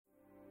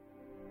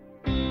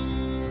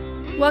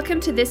Welcome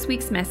to this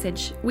week's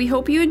message. We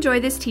hope you enjoy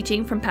this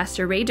teaching from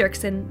Pastor Ray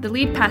Dirksen, the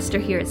lead pastor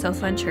here at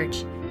Southland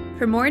Church.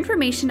 For more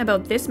information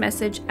about this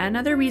message and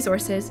other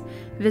resources,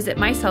 visit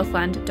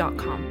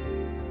mysouthland.com.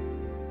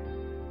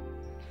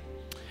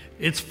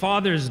 It's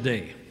Father's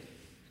Day.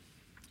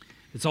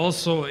 It's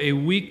also a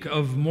week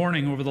of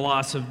mourning over the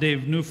loss of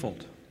Dave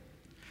Neufeld.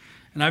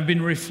 And I've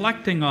been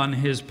reflecting on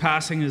his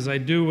passing as I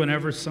do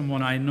whenever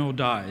someone I know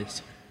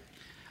dies.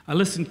 I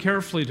listen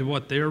carefully to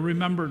what they are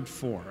remembered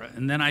for,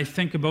 and then I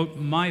think about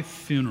my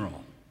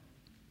funeral.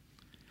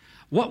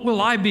 What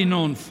will I be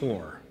known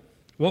for?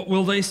 What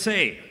will they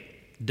say?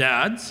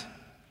 Dads,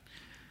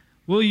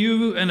 will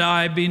you and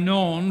I be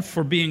known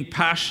for being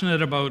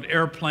passionate about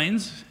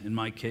airplanes, in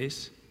my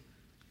case,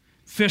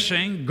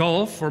 fishing,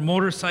 golf, or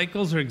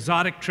motorcycles, or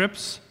exotic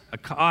trips, a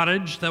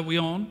cottage that we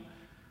own,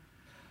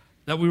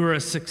 that we were a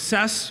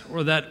success,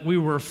 or that we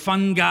were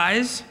fun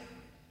guys?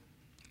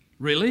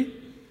 Really?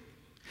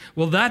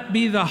 Will that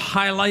be the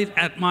highlight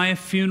at my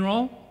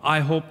funeral? I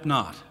hope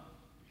not.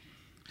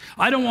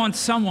 I don't want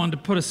someone to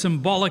put a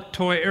symbolic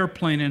toy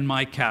airplane in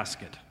my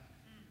casket.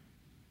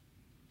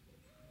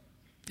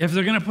 If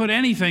they're going to put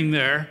anything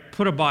there,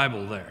 put a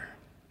Bible there.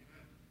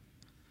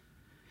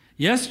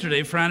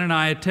 Yesterday, Fran and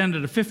I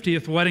attended a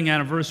 50th wedding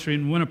anniversary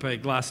in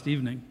Winnipeg last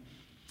evening,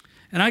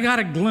 and I got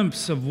a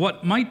glimpse of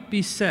what might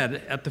be said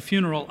at the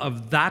funeral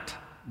of that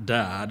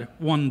dad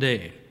one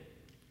day.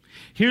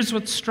 Here's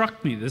what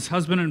struck me. This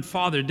husband and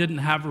father didn't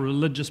have a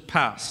religious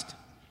past.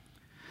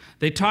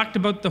 They talked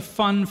about the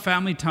fun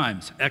family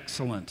times.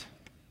 Excellent.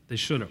 They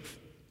should have.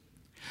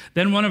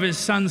 Then one of his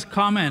sons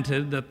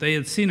commented that they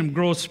had seen him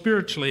grow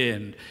spiritually,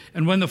 and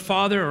when the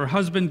father or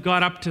husband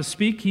got up to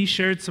speak, he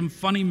shared some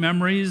funny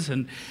memories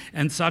and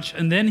such,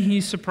 and then he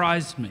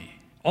surprised me.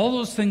 All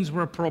those things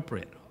were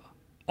appropriate,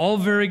 all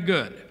very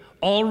good,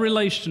 all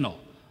relational,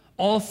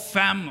 all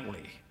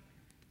family.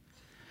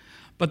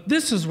 But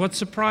this is what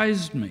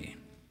surprised me.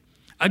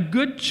 A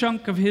good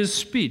chunk of his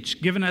speech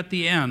given at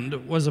the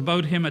end was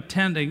about him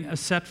attending a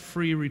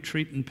set-free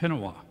retreat in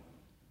Pinawa.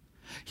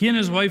 He and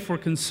his wife were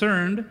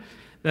concerned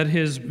that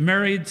his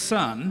married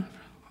son,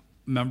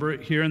 remember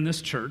here in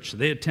this church,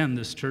 they attend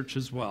this church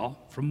as well,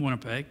 from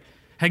Winnipeg,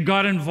 had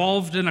got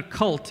involved in a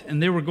cult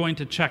and they were going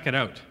to check it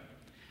out.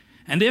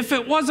 And if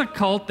it was a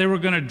cult, they were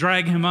going to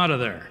drag him out of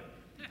there.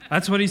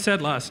 That's what he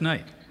said last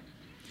night.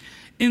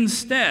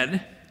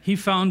 Instead, he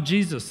found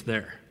Jesus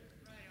there.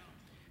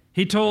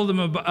 He told them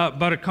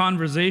about a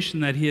conversation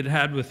that he had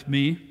had with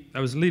me. I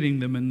was leading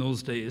them in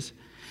those days.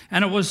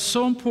 And it was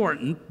so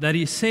important that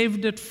he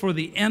saved it for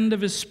the end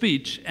of his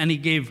speech, and he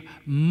gave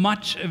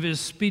much of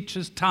his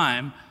speech's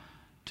time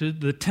to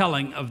the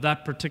telling of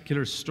that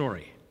particular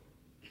story.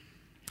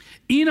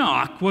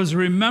 Enoch was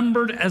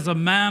remembered as a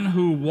man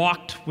who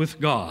walked with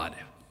God.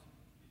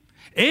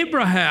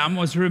 Abraham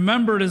was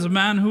remembered as a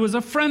man who was a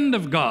friend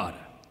of God.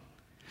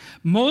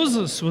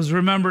 Moses was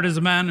remembered as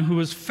a man who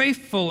was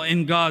faithful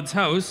in God's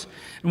house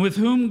and with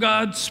whom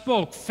God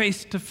spoke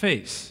face to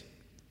face.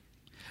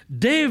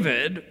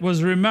 David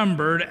was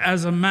remembered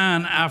as a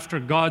man after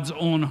God's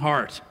own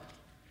heart.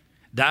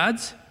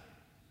 Dads,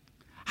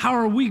 how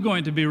are we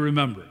going to be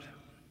remembered?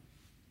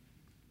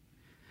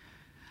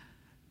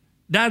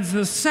 Dads,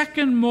 the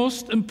second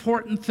most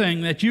important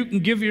thing that you can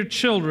give your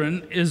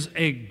children is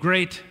a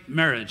great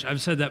marriage.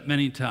 I've said that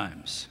many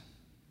times.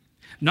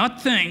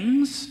 Not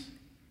things,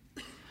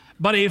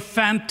 but a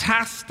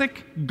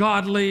fantastic,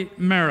 godly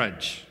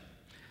marriage.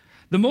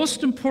 The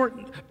most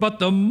important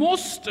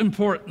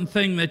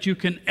thing that you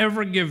can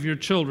ever give your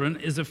children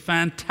is a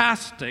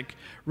fantastic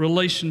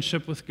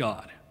relationship with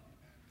God.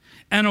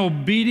 An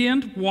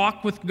obedient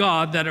walk with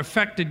God that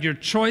affected your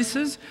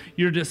choices,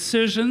 your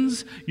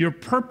decisions, your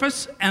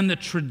purpose, and the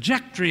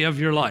trajectory of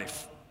your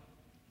life.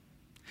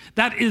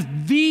 That is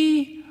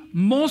the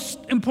most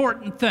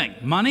important thing.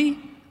 Money,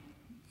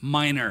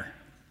 minor.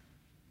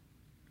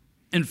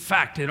 In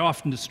fact, it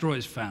often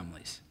destroys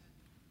families.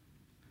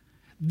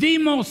 The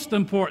most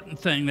important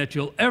thing that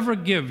you'll ever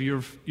give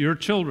your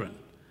children,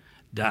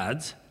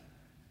 dads,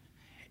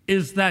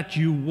 is that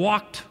you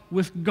walked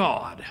with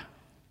God.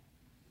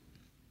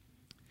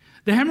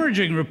 The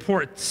Hemorrhaging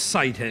Report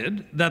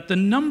cited that the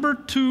number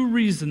 2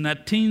 reason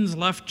that teens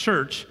left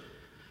church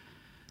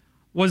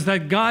was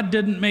that God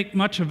didn't make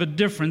much of a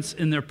difference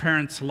in their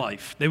parents'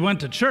 life. They went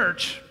to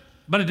church,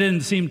 but it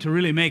didn't seem to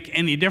really make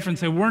any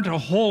difference. They weren't a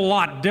whole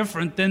lot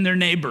different than their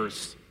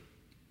neighbors.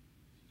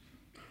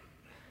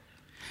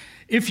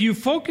 If you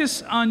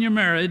focus on your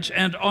marriage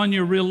and on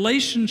your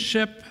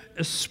relationship,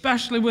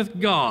 especially with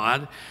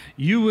God,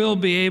 you'll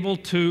be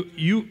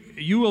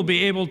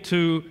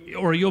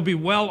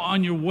well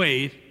on your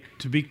way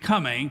to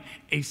becoming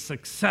a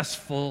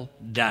successful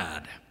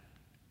dad.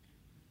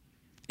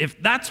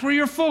 If that's where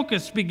your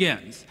focus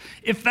begins,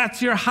 if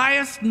that's your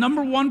highest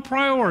number 1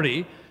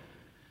 priority,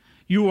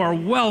 you are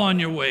well on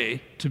your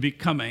way to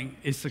becoming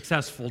a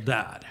successful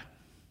dad.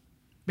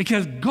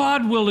 Because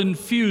God will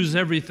infuse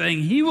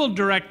everything. He will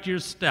direct your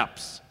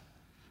steps.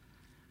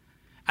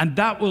 And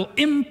that will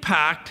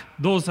impact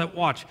those that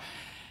watch.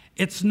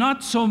 It's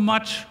not so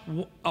much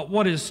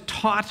what is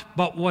taught,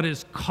 but what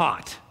is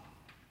caught.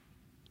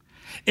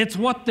 It's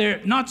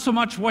not so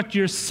much what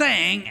you're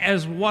saying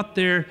as what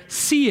they're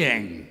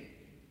seeing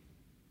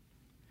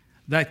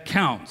that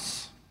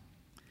counts.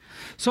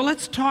 So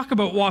let's talk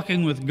about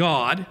walking with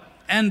God.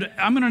 And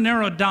I'm going to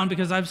narrow it down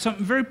because I have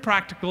something very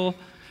practical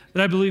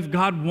that I believe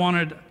God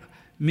wanted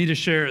me to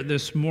share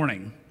this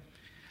morning.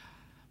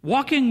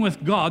 Walking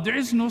with God, there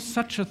is no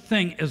such a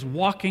thing as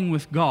walking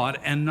with God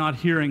and not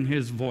hearing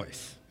His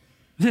voice.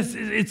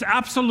 It's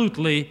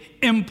absolutely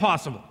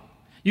impossible.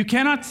 You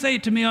cannot say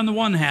to me on the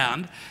one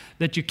hand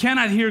that you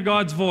cannot hear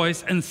God's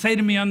voice and say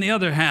to me on the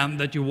other hand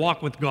that you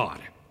walk with God.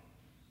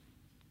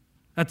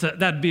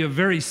 That'd be a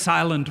very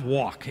silent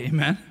walk,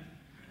 amen?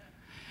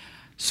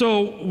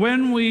 So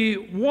when we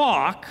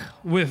walk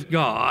with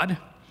God,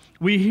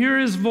 we hear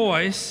His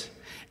voice,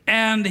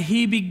 and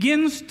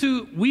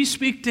we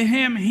speak to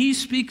Him, He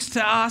speaks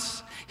to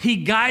us, He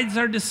guides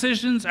our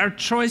decisions, our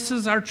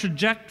choices, our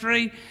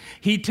trajectory.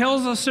 He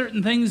tells us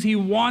certain things He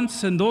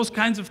wants and those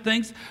kinds of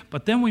things,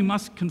 but then we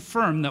must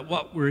confirm that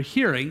what we're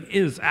hearing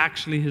is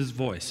actually His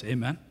voice,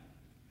 amen?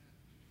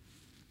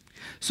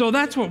 So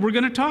that's what we're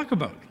going to talk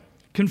about.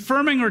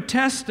 Confirming or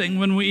testing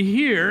when we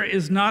hear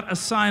is not a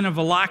sign of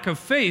a lack of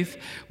faith.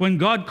 When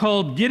God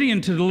called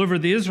Gideon to deliver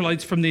the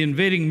Israelites from the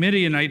invading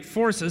Midianite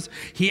forces,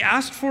 He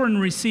asked for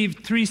and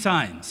received 3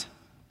 signs.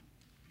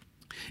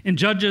 In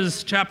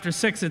Judges chapter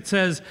 6, it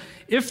says,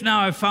 "If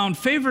now I've found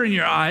favor in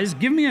your eyes,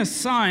 give me a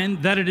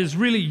sign that it is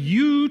really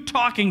you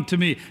talking to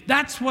me."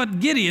 That's what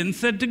Gideon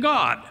said to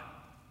God.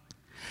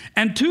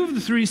 And 2 of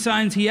the 3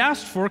 signs he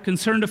asked for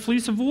concerned a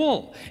fleece of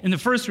wool. In the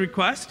first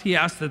request, he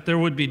asked that there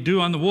would be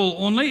dew on the wool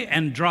only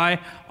and dry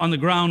on the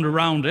ground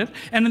around it.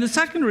 And in the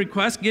second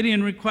request,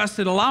 Gideon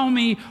requested, "Allow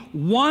me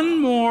one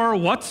more,"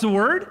 what's the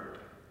word?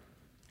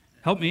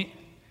 Help me.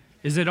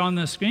 Is it on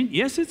the screen?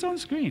 Yes, it's on the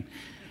screen.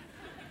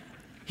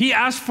 He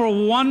asked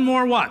for one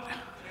more what?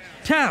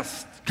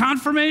 Test.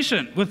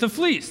 Confirmation with the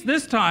fleece.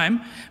 This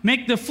time,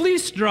 make the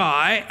fleece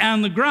dry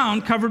and the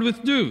ground covered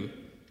with dew.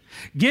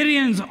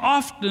 Gideon's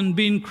often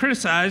been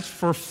criticized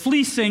for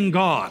fleecing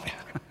God.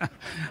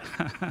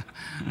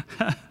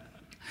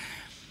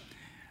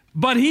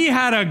 But he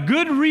had a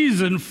good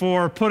reason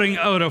for putting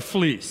out a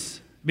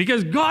fleece.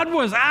 Because God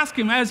was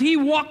asking him, as he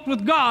walked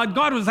with God,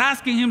 God was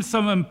asking him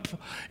some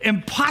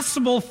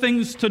impossible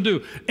things to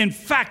do. In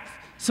fact,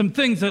 some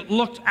things that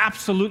looked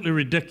absolutely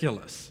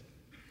ridiculous.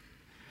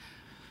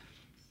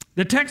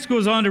 The text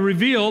goes on to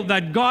reveal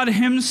that God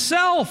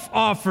Himself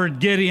offered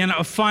Gideon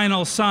a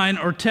final sign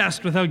or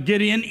test without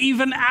Gideon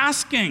even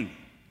asking.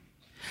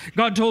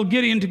 God told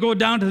Gideon to go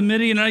down to the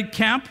Midianite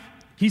camp.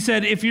 He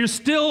said, "If you're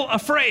still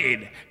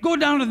afraid, go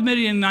down to the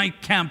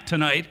Midianite camp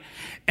tonight."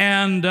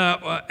 And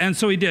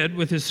so he did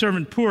with his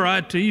servant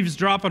Purah to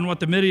eavesdrop on what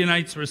the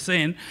Midianites were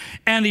saying.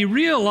 And he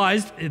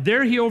realized,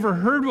 there he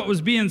overheard what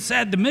was being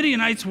said. The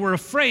Midianites were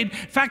afraid.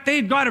 In fact, they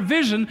had got a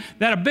vision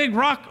that a big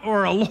rock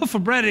or a loaf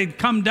of bread had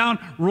come down,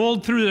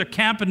 rolled through their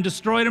camp and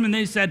destroyed them. And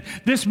they said,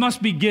 "This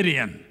must be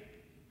Gideon."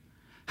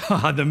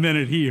 The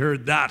minute he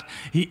heard that,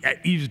 he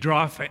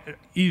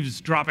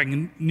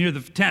eavesdropping near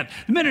the tent.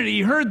 The minute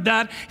he heard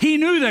that, he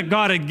knew that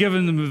God had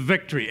given them a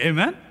victory.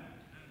 Amen?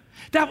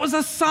 That was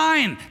a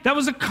sign. That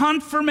was a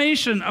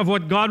confirmation of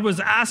what God was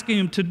asking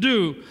him to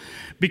do,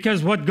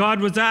 because what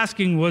God was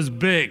asking was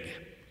big.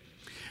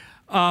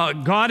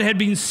 God had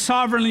been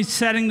sovereignly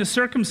setting the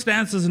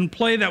circumstances in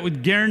play that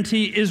would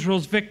guarantee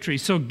Israel's victory.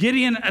 So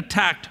Gideon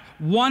attacked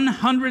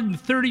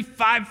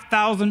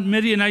 135,000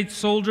 Midianite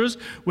soldiers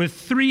with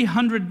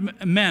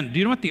 300 men. Do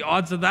you know what the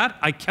odds of that?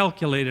 I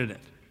calculated it.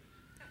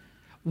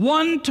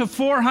 1 to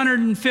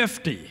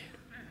 450.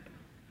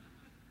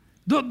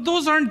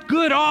 Those aren't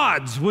good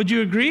odds, would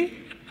you agree?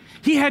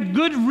 He had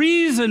good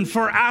reason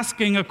for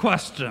asking a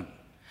question.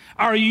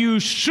 Are you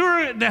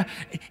sure that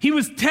he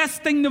was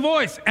testing the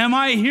voice? Am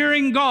I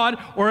hearing God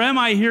or am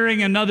I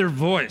hearing another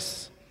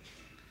voice?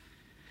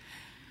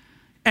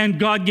 And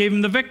God gave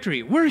him the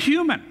victory. We're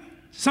human.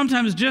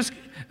 Sometimes just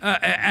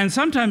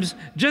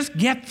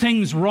get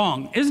things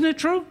wrong. Isn't it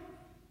true?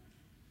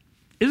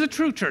 Is it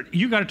true, church?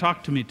 You got to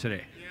talk to me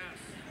today. Yes.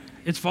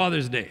 It's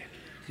Father's Day.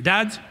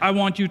 Dads, I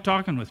want you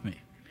talking with me.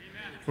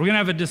 We're going to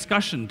have a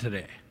discussion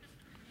today.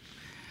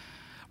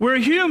 We're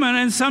human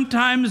and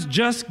sometimes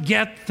just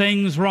get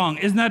things wrong.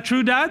 Isn't that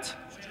true, dads?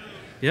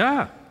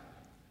 Yeah.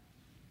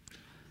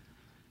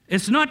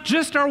 It's not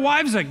just our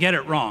wives that get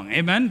it wrong.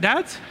 Amen,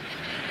 dads?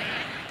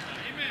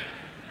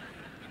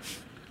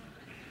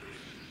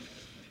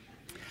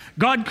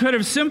 God could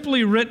have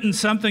simply written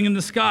something in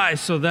the sky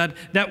so that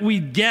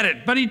we'd get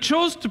it, but He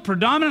chose to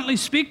predominantly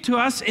speak to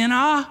us in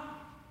a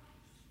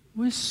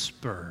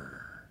whisper.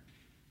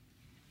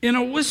 In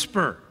a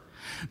whisper.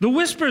 The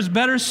whisper is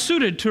better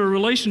suited to a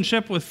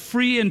relationship with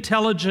free,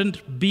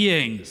 intelligent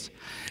beings.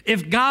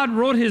 If God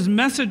wrote His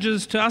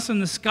messages to us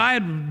in the sky,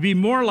 it would be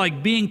more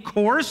like being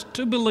coerced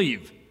to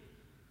believe.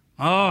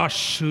 Oh,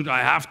 shoot,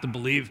 I have to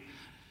believe.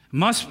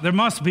 There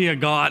must be a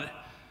God.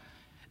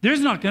 There's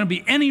not going to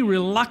be any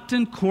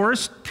reluctant,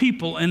 coerced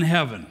people in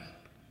heaven.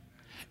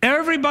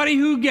 Everybody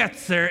who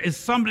gets there is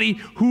somebody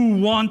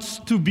who wants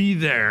to be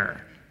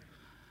there,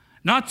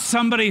 not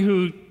somebody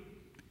who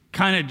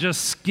kind of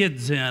just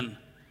skids in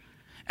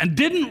and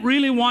didn't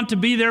really want to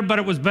be there, but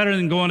it was better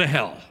than going to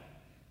hell.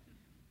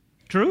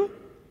 True?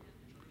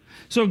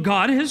 So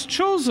God has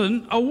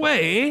chosen a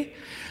way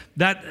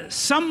that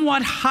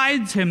somewhat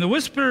hides him. The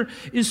whisper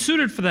is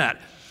suited for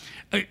that.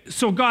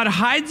 So God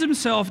hides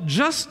himself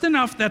just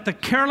enough that the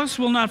careless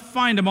will not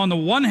find him on the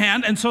one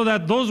hand, and so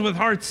that those with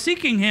hearts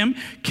seeking him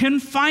can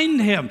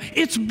find him.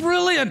 It's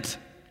brilliant.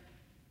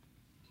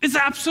 It's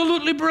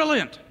absolutely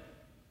brilliant.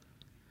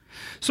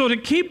 So to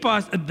keep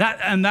us,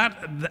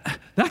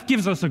 that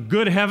gives us a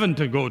good heaven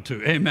to go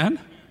to. Amen?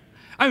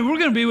 I mean, we're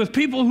going to be with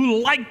people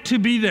who like to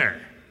be there.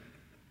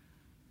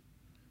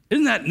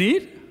 Isn't that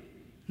neat?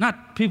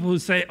 Not people who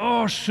say,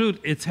 oh,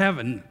 shoot, it's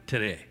heaven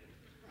today.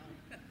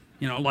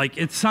 You know, like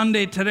it's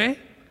Sunday today.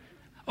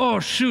 Oh,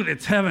 shoot,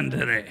 it's heaven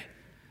today.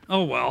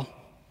 Oh, well.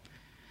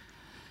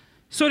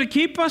 So to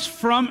keep us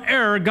from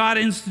error, God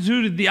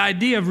instituted the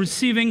idea of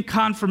receiving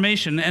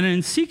confirmation. And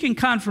in seeking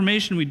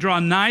confirmation, we draw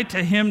nigh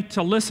to him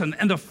to listen.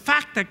 And the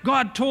fact that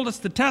God told us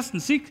to test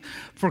and seek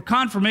for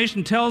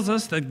confirmation tells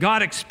us that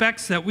God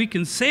expects that we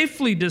can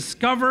safely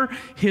discover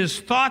his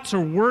thoughts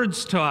or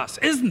words to us.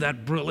 Isn't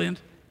that brilliant?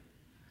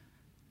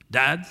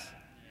 Dads?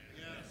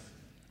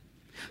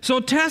 So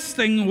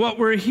testing what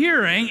we're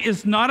hearing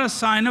is not a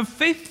sign of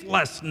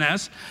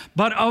faithlessness,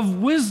 but of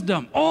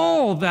wisdom.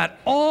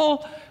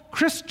 All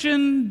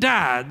Christian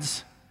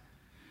dads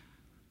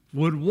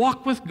would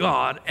walk with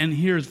God and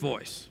hear his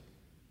voice.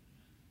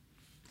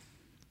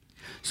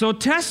 So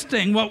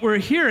testing what we're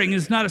hearing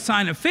is not a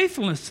sign of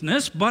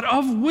faithlessness, but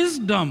of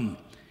wisdom.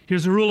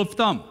 Here's a rule of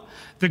thumb.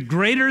 The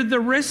greater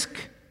the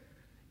risk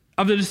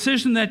of the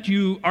decision that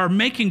you are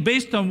making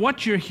based on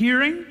what you're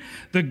hearing,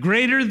 the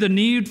greater the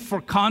need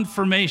for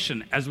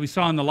confirmation, as we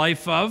saw in the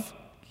life of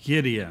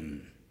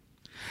Gideon.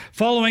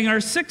 Following our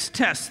 6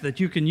 tests that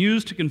you can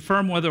use to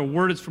confirm whether a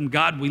word is from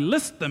God, we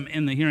list them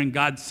in the Hearing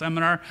God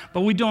seminar,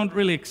 but we don't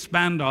really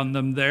expand on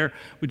them there.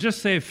 We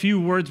just say a few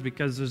words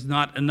because there's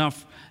not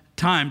enough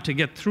time to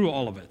get through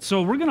all of it.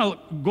 So we're going to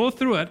go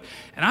through it,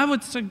 and I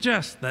would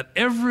suggest that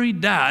every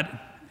dad,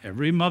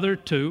 every mother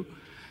too,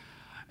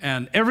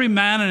 and every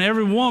man and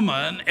every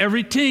woman,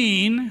 every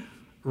teen,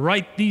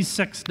 write these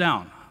 6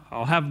 down.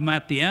 I'll have them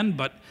at the end,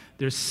 but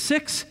there's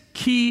 6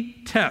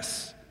 key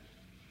tests.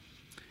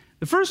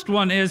 The first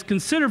one is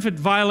consider if it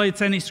violates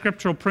any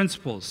scriptural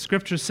principles.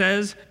 Scripture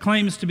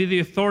claims to be the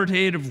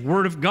authoritative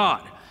word of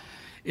God.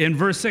 In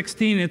verse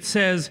 16, it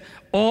says,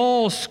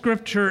 all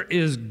scripture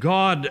is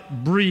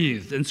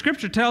God-breathed. And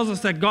scripture tells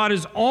us that God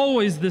is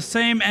always the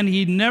same and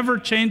he never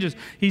changes.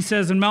 He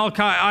says in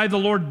Malachi, I, the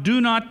Lord, do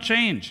not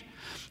change.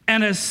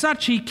 And as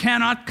such, he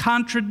cannot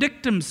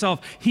contradict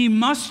himself. He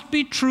must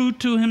be true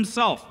to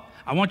himself.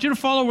 I want you to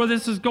follow where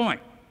this is going.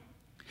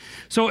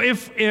 So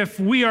if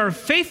we are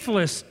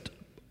faithless,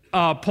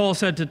 Paul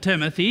said to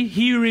Timothy,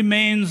 he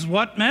remains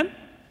what, men?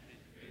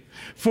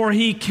 For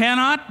he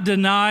cannot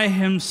deny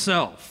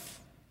himself.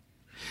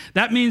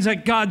 That means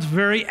that God's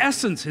very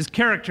essence, his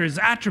character, his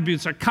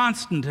attributes are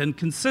constant and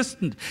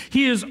consistent.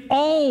 He is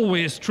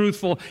always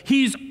truthful.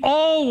 He's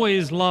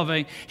always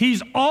loving.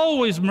 He's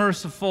always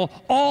merciful,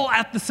 all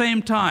at the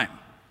same time.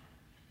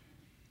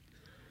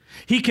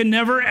 He can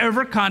never,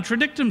 ever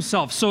contradict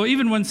himself. So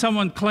even when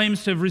someone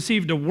claims to have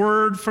received a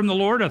word from the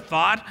Lord, a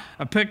thought,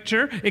 a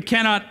picture, it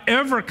cannot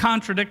ever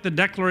contradict the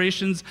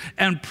declarations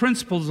and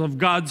principles of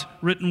God's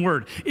written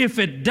word. If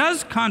it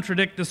does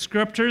contradict the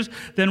scriptures,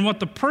 then what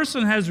the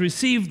person has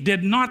received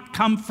did not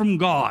come from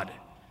God.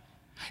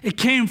 It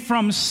came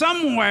from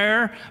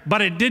somewhere,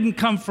 but it didn't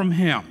come from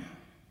him.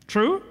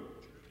 True?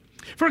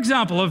 For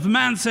example, if a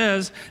man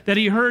says that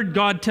he heard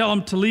God tell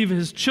him to leave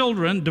his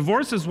children,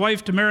 divorce his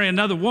wife to marry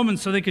another woman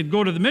so they could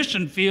go to the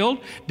mission field,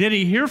 did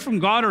he hear from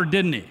God or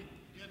didn't he?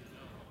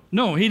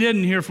 No, he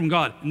didn't hear from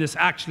God, and this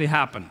actually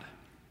happened.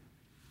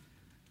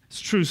 It's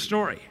a true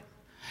story.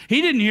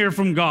 He didn't hear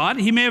from God.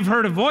 He may have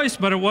heard a voice,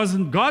 but it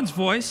wasn't God's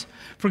voice.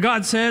 For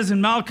God says in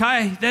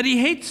Malachi that he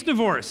hates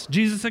divorce.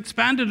 Jesus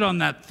expanded on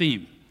that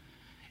theme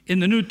in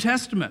the New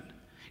Testament.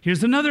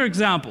 Here's another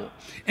example.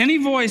 Any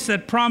voice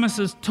that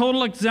promises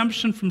total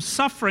exemption from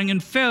suffering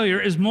and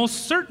failure is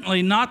most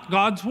certainly not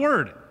God's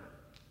word.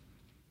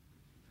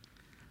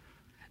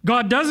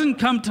 God doesn't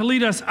come to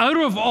lead us out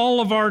of all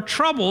of our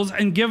troubles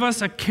and give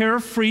us a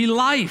carefree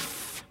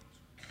life.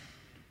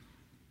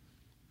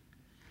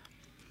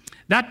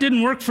 That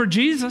didn't work for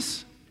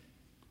Jesus.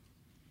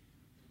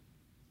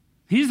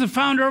 He's the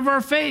founder of our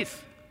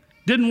faith.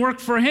 Didn't work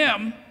for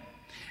him.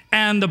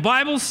 And the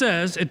Bible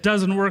says it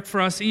doesn't work for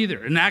us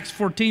either. In Acts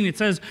 14, it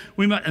says,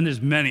 and there's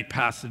many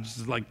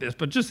passages like this,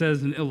 but just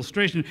as an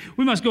illustration,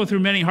 we must go through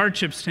many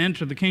hardships to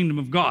enter the kingdom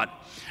of God.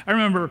 I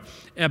remember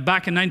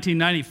back in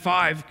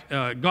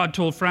 1995, God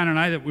told Fran and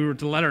I that we were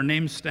to let our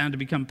names stand to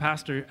become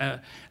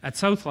pastor at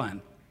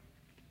Southland.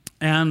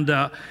 And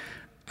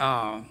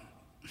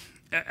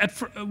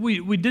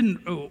we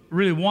didn't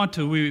really want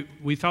to.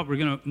 We thought we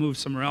were going to move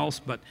somewhere else,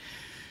 but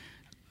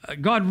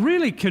God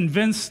really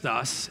convinced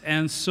us,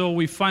 and so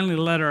we finally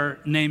let our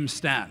name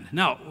stand.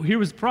 Now, here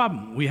was the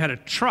problem. We had a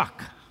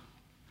truck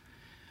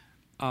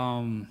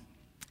that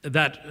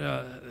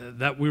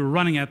we were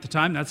running at the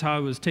time. That's how I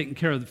was taking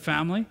care of the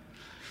family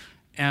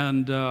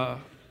and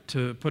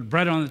to put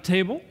bread on the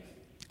table.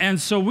 And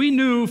so we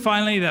knew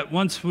finally that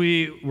once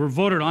we were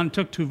voted on, it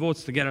took 2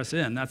 votes to get us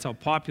in. That's how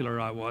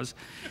popular I was.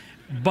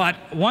 But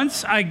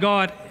once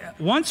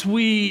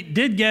we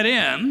did get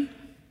in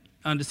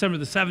on December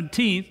the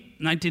 17th,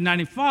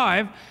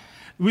 1995,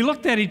 we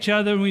looked at each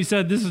other and we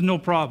said, this is no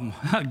problem.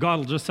 God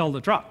will just sell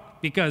the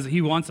truck because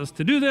he wants us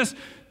to do this.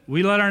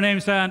 We let our name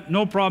stand,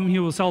 no problem, he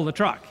will sell the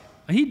truck.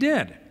 He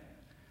did,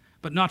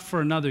 but not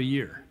for another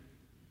year.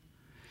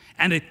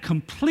 And it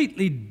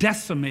completely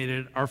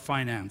decimated our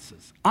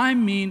finances. I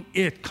mean,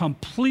 it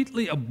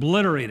completely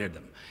obliterated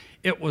them.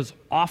 It was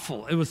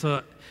awful. It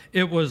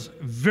was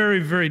very,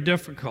 very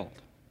difficult.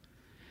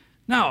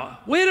 Now,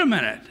 wait a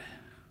minute.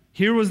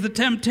 Here was the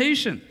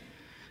temptation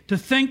to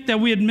think that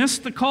we had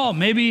missed the call.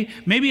 Maybe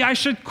I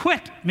should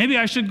quit. Maybe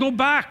I should go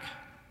back.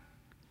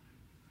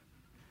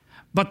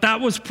 But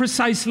that was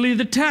precisely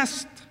the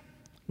test.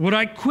 Would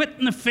I quit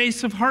in the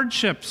face of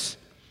hardships?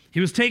 He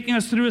was taking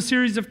us through a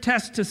series of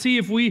tests to see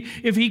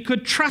if he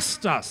could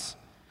trust us.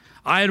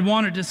 I had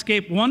wanted to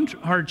escape one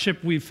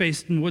hardship we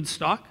faced in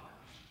Woodstock.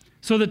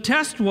 So the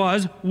test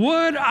was,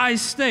 would I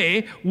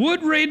stay?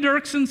 Would Ray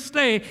Dirksen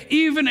stay,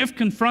 even if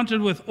confronted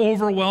with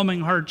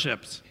overwhelming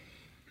hardships?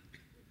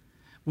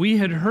 We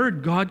had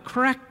heard God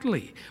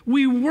correctly.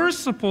 We were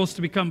supposed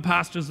to become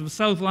pastors of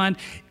Southland,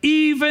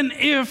 even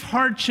if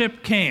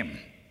hardship came.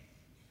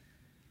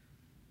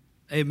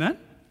 Amen?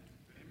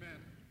 Amen.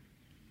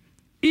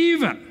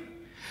 Even.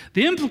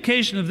 The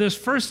implication of this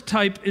first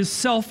type is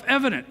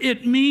self-evident.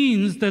 It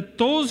means that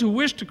those who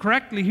wish to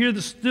correctly hear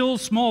the still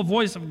small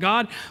voice of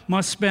God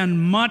must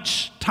spend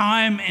much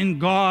time in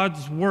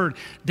God's Word.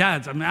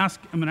 Dads, I'm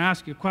going to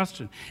ask you a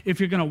question.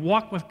 If you're going to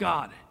walk with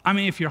God,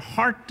 if your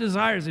heart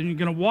desires and you're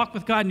going to walk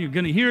with God and you're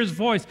going to hear His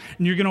voice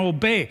and you're going to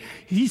obey,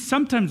 He's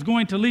sometimes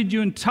going to lead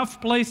you in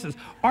tough places.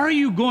 Are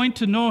you going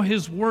to know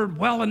His Word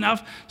well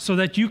enough so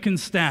that you can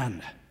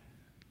stand?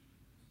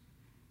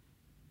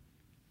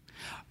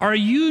 Are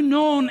you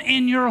known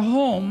in your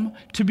home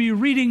to be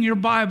reading your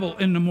Bible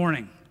in the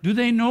morning? Do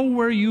they know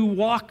where you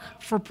walk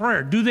for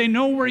prayer? Do they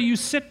know where you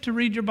sit to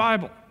read your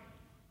Bible?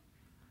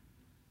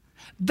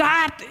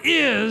 That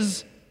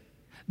is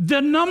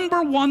the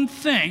number one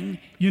thing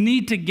you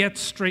need to get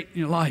straight in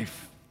your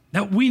life,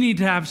 that we need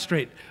to have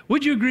straight.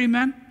 Would you agree,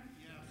 men?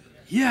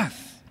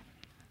 Yes.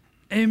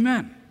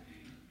 Amen.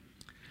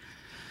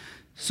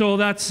 So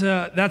that's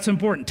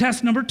important.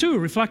 Test number 2,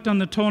 reflect on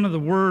the tone of the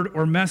word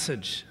or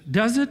message.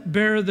 Does it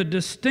bear the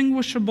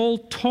distinguishable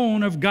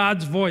tone of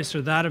God's voice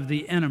or that of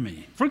the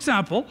enemy? For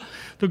example,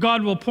 though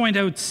God will point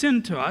out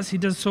sin to us, He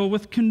does so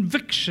with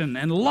conviction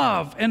and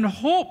love and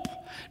hope,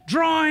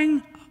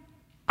 drawing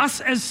us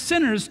as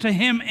sinners to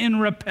Him in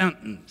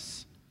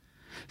repentance.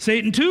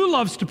 Satan too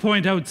loves to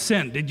point out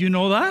sin. Did you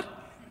know that?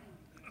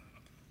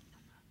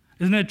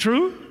 Isn't it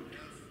true?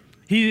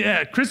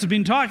 Chris has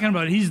been talking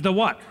about it. He's the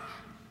what?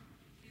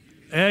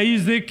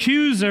 He's the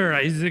accuser.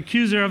 He's the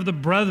accuser of the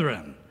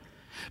brethren.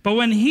 But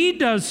when he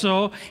does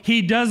so,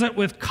 he does it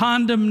with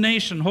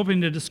condemnation, hoping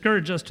to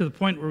discourage us to the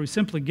point where we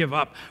simply give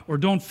up or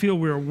don't feel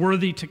we are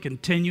worthy to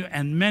continue.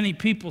 And many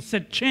people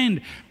sit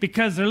chained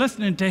because they're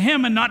listening to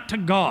him and not to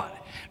God.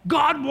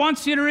 God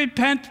wants you to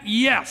repent,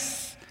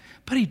 yes.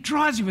 But He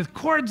draws you with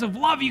cords of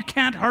love you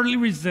can't hardly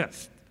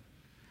resist.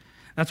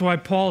 That's why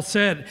Paul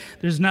said,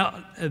 there's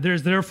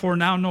therefore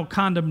now no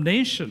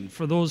condemnation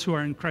for those who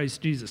are in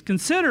Christ Jesus.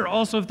 Consider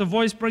also if the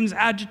voice brings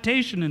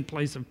agitation in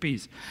place of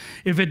peace.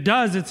 If it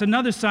does, it's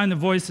another sign the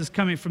voice is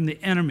coming from the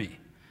enemy.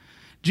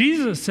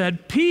 Jesus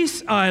said,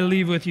 peace I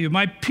leave with you,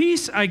 my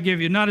peace I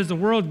give you, not as the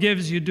world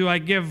gives you do I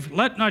give.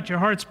 Let not your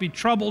hearts be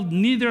troubled,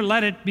 neither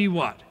let it be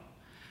what?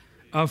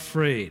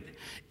 Afraid.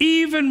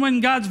 Even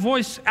when God's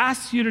voice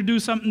asks you to do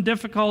something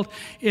difficult,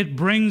 it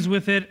brings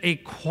with it a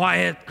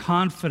quiet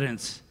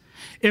confidence.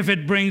 If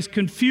it brings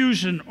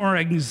confusion or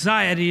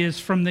anxiety, is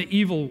from the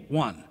evil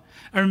one.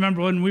 I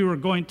remember when we were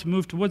going to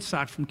move to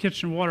Woodstock from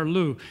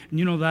Kitchener-Waterloo, and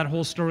you know that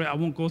whole story. I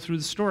won't go through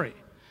the story.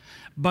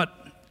 But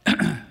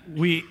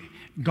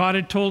God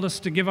had told us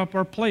to give up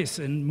our place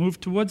and move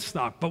to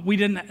Woodstock. But we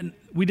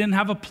didn't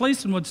have a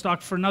place in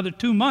Woodstock for another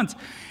 2 months.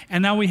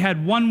 And now we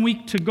had 1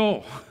 week to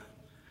go.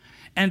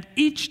 And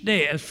each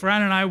day, as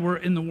Fran and I were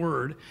in the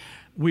Word,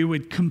 we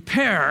would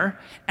compare,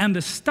 and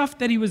the stuff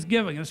that He was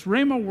giving us,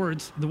 Rhema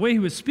words, the way He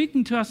was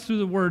speaking to us through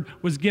the Word,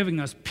 was giving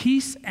us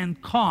peace and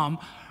calm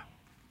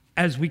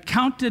as we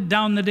counted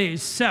down the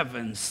days,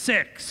 7,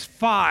 6,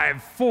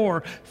 5,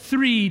 4,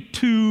 3,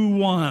 2,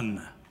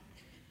 1.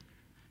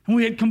 And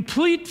we had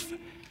complete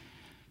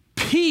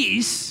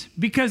peace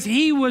because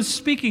He was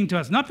speaking to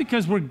us, not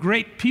because we're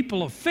great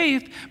people of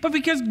faith, but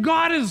because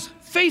God is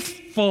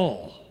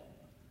faithful.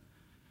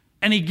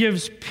 And He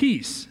gives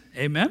peace.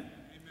 Amen?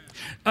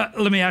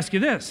 Let me ask you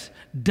this.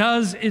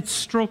 Does it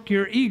stroke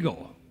your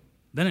ego?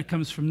 Then it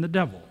comes from the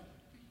devil.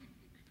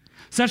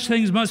 Such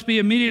things must be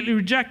immediately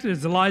rejected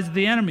as the lies of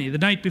the enemy. The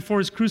night before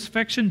his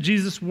crucifixion,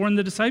 Jesus warned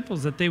the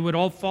disciples that they would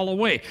all fall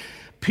away.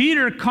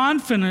 Peter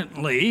confidence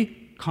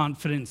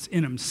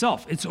in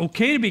himself. It's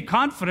okay to be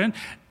confident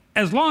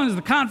as long as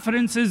the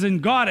confidence is in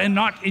God and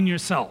not in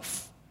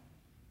yourself.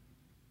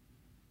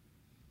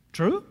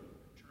 True?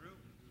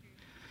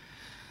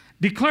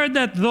 Declared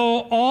that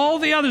though all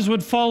the others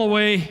would fall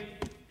away,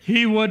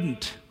 he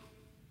wouldn't.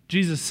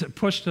 Jesus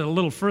pushed it a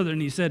little further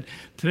and he said,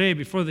 today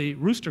before the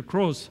rooster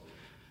crows,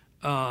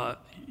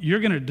 you're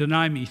going to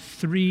deny me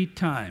 3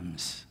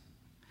 times.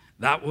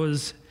 That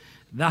was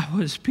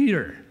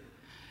Peter.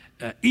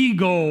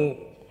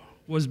 Ego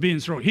was being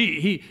thrown.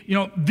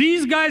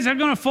 These guys are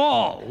going to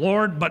fall,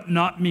 Lord, but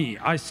not me.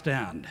 I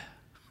stand.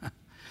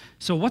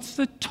 So what's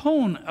the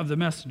tone of the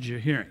message you're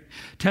hearing?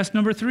 Test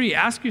number 3,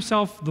 ask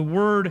yourself the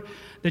word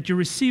that you're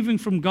receiving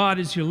from God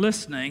as you're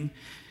listening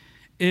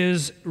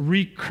is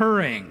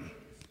recurring.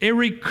 A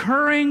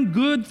recurring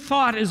good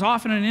thought is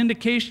often an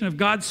indication of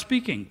God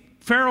speaking.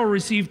 Pharaoh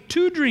received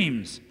 2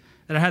 dreams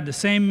that had the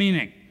same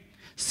meaning.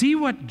 See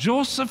what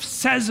Joseph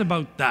says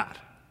about that.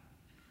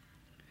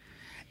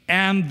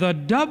 And the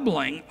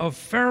doubling of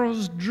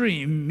Pharaoh's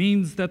dream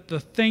means that the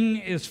thing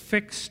is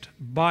fixed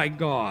by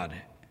God,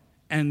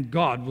 and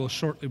God will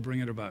shortly bring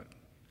it about.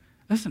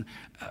 Listen,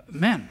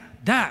 men,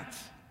 dads,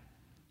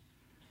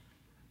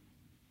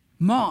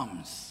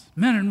 moms,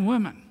 men and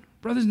women,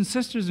 brothers and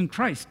sisters in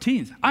Christ,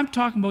 teens. I'm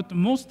talking about the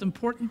most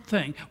important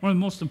thing, one of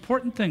the most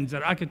important things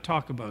that I could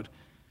talk about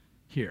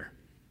here.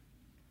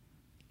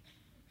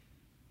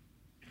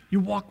 You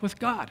walk with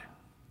God.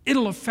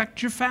 It'll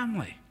affect your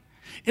family.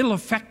 It'll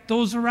affect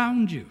those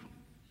around you.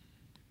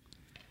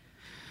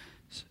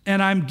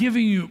 And I'm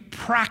giving you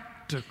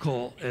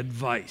practical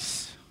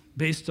advice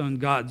based on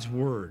God's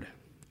word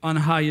on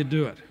how you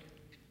do it.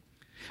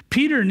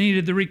 Peter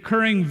needed the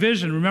recurring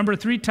vision. Remember,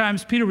 3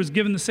 times Peter was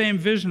given the same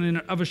vision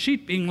of a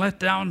sheep being let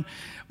down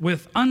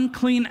with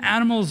unclean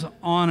animals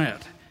on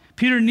it.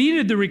 Peter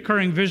needed the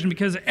recurring vision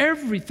because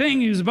everything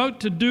he was about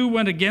to do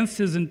went against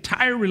his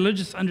entire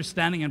religious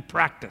understanding and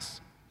practice.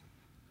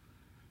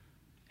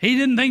 He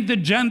didn't think the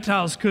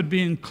Gentiles could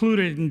be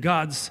included in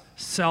God's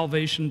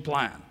salvation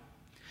plan.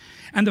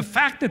 And the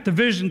fact that the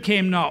vision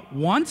came not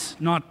once,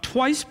 not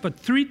twice, but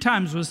 3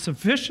 times was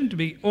sufficient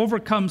to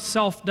overcome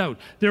self-doubt.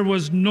 There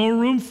was no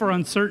room for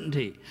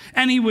uncertainty.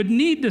 And he would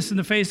need this in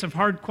the face of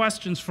hard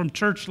questions from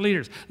church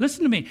leaders.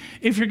 Listen to me.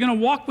 If you're going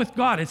to walk with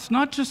God, it's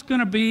not just going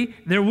to be,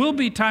 there will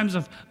be times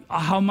of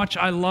how much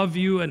I love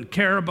you and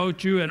care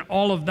about you and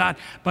all of that.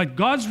 But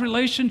God's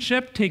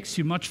relationship takes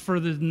you much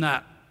further than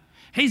that.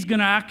 He's going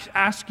to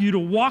ask you to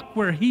walk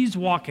where he's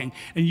walking.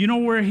 And you know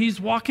where he's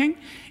walking?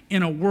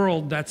 In a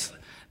world that's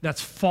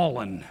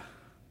fallen.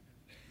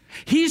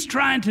 He's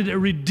trying to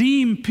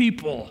redeem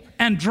people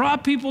and draw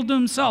people to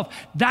himself.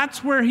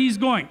 That's where he's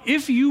going.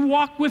 If you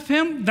walk with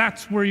him,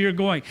 that's where you're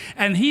going.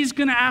 And he's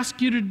going to ask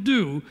you to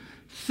do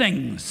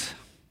things.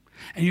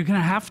 And you're going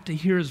to have to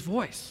hear his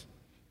voice.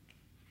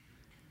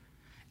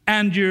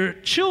 And your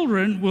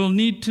children will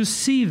need to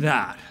see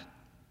that.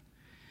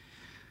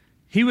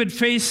 He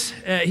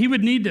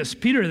would need this,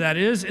 Peter that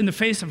is, in the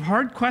face of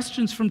hard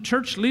questions from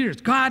church leaders.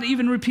 God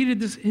even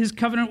repeated his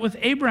covenant with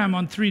Abraham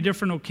on 3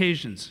 different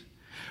occasions.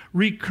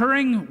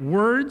 Recurring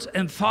words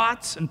and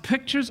thoughts and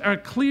pictures are a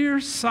clear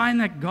sign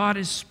that God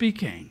is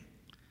speaking.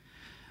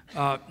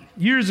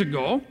 Years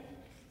ago,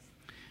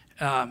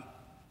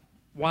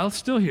 while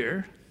still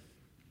here,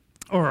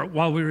 or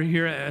while we were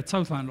here at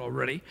Southland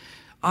already,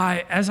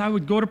 as I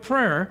would go to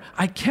prayer,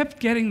 I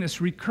kept getting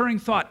this recurring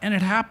thought, and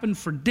it happened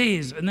for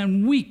days and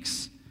then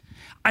weeks.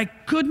 I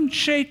couldn't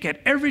shake it.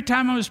 Every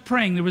time I was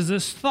praying, there was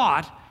this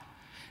thought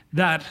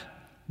that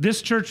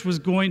this church was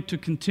going to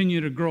continue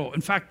to grow.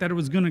 In fact, that it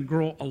was going to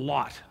grow a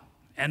lot,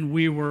 and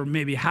we were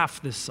maybe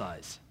half this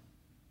size.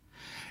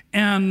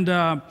 And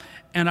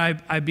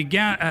I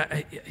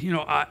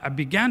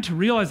began to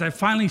realize. I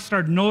finally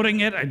started noting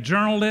it. I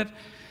journaled it.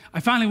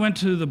 I finally went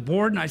to the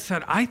board and I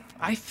said, I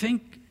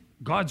think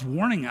God's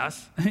warning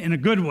us in a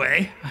good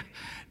way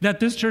that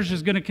this church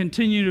is going to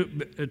continue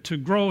to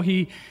grow.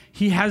 He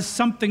has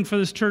something for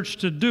this church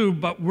to do,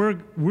 but we're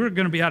going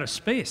to be out of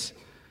space.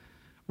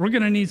 We're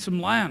going to need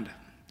some land.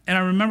 And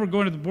I remember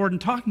going to the board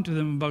and talking to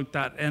them about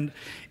that. And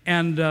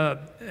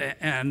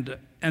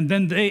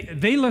then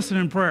they listened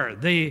in prayer.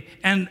 They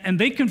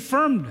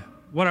confirmed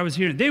what I was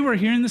hearing. They were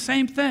hearing the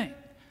same thing.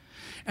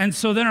 And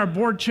so then our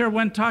board chair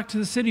went and talked to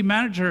the city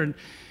manager,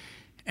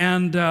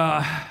 and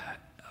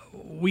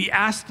we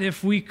asked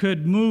if we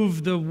could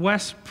move the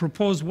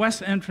proposed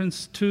west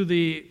entrance to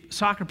the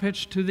soccer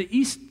pitch to the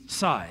east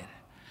side.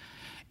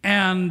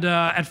 And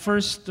at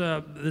first,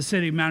 the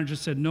city manager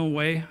said, no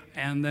way.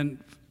 And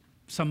then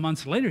some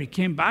months later, he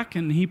came back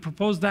and he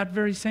proposed that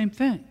very same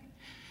thing.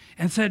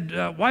 And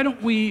said, why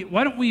don't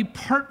we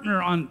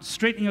partner on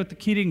straightening out the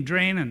Keating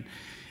drain,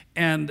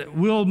 and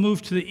we'll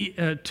move to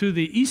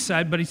the east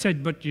side. But he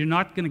said, but you're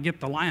not going to get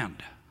the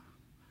land.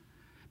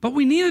 But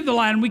we needed the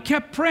land. We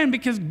kept praying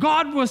because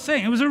God was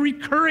saying, it was a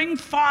recurring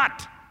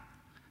thought.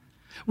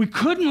 We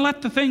couldn't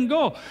let the thing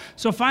go.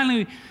 So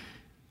finally,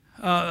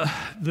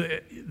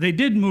 they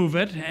did move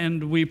it,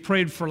 and we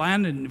prayed for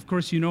land, and of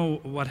course you know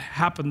what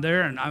happened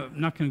there, and I'm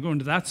not going to go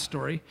into that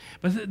story.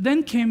 But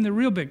then came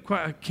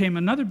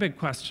another big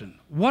question.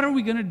 What are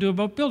we going to do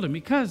about building?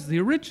 Because the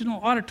original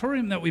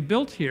auditorium that we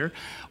built here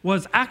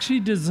was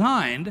actually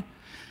designed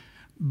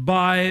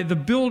by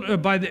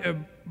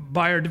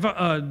our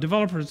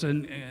developers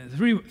in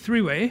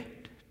Three-Way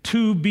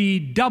to be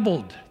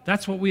doubled.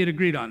 That's what we had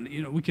agreed on.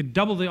 You know, we could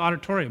double the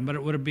auditorium, but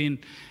it would have been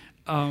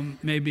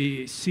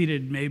maybe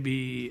seated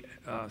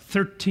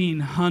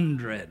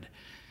 1,300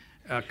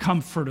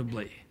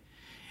 comfortably.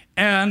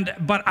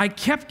 But I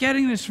kept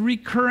getting this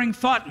recurring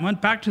thought and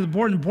went back to the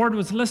board, and the board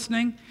was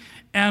listening,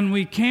 and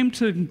we came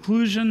to the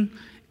conclusion,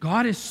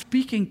 God is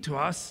speaking to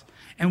us,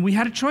 and we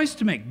had a choice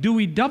to make. Do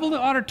we double the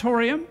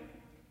auditorium,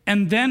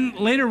 and then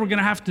later we're going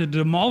to have to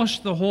demolish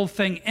the whole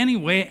thing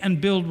anyway and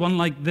build one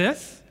like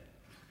this?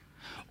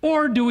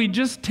 Or do we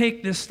just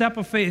take this step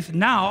of faith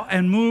now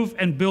and move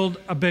and build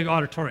a big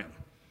auditorium?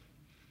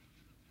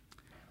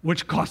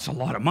 Which costs a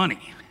lot of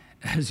money,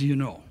 as you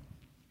know.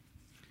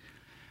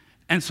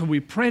 And so we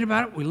prayed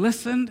about it, we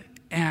listened,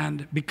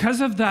 and because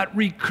of that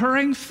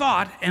recurring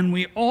thought, and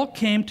we all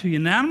came to a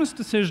unanimous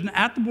decision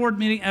at the board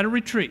meeting at a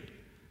retreat,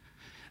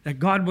 that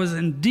God was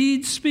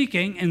indeed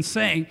speaking and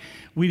saying,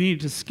 we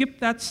need to skip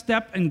that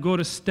step and go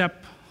to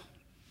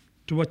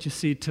what you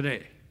see today.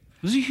 It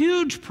was a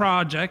huge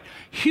project,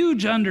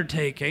 huge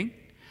undertaking,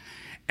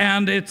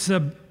 and it's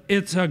a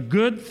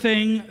good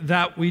thing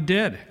that we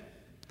did,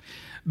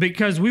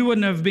 because we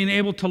wouldn't have been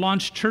able to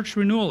launch Church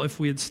Renewal if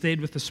we had stayed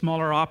with the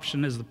smaller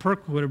option, as the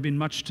perk would have been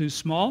much too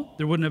small.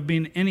 There wouldn't have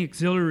been any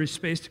auxiliary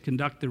space to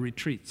conduct the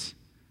retreats.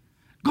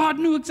 God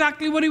knew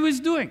exactly what he was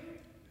doing.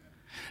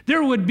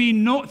 There would be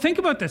think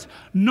about this,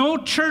 no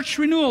Church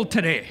Renewal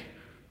today.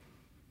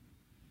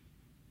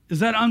 Is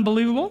that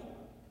unbelievable?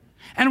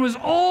 And it was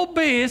all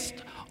based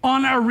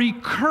on a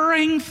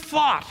recurring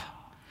thought.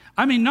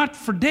 I mean, not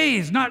for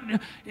days,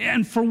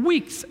 and for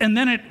weeks, and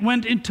then it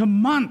went into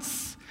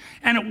months,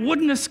 and it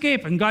wouldn't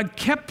escape. And God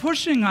kept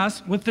pushing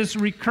us with this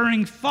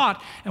recurring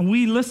thought, and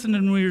we listened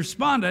and we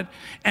responded,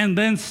 and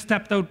then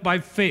stepped out by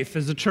faith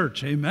as a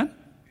church. Amen?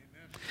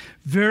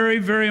 Very,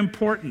 very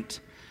important,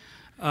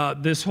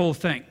 this whole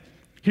thing.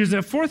 Here's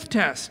a fourth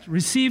test: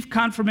 receive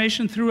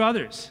confirmation through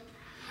others.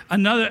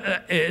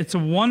 It's a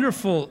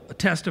wonderful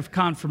test of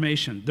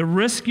confirmation. The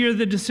riskier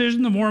the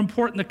decision, the more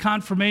important the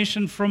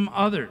confirmation from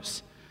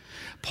others.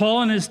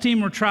 Paul and his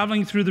team were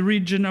traveling through the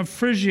region of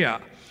Phrygia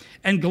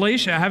and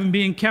Galatia, having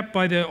been kept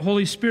by the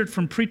Holy Spirit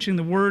from preaching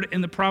the word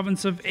in the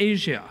province of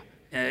Asia,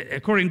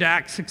 according to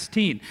Acts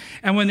 16.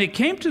 And when they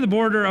came to the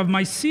border of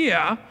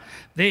Mysia,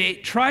 they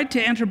tried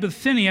to enter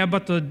Bithynia,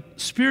 but the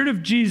Spirit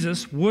of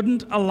Jesus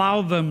wouldn't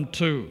allow them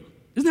to.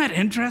 Isn't that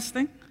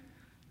interesting?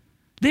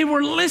 They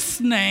were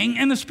listening,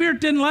 and the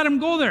Spirit didn't let them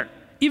go there,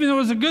 even though it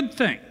was a good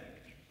thing.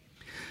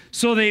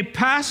 So they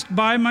passed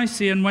by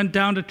Mysia and went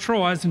down to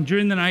Troas, and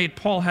during the night,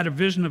 Paul had a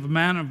vision of a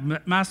man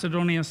of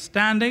Macedonia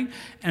standing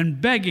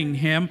and begging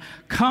him,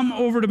 "Come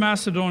over to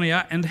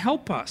Macedonia and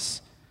help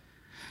us."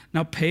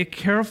 Now pay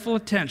careful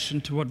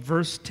attention to what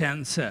verse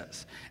 10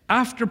 says.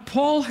 After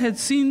Paul had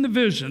seen the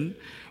vision,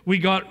 we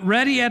got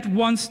ready at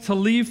once to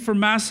leave for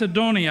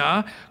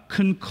Macedonia,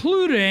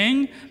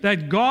 concluding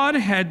that God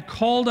had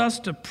called us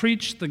to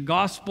preach the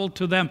gospel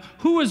to them.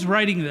 Who is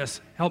writing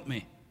this? Help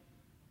me.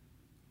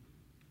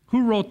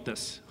 Who wrote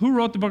this? Who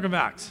wrote the book of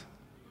Acts?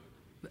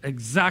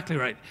 Exactly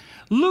right.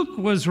 Luke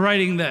was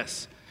writing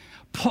this.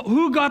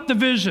 Who got the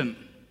vision?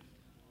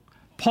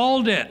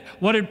 Paul did.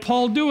 What did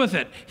Paul do with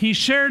it? He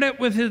shared it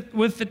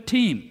with the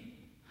team.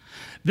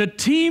 The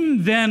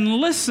team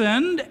then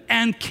listened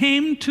and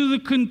came to the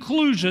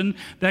conclusion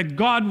that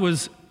God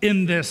was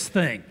in this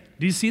thing.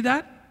 Do you see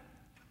that?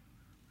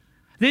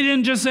 They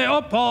didn't just say,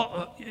 oh,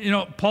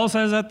 Paul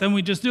says that, then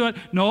we just do it.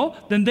 No,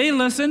 then they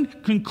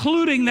listened,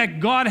 concluding that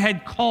God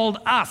had called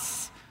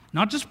us.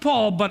 Not just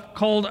Paul, but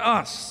called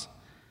us.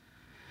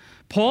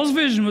 Paul's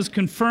vision was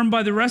confirmed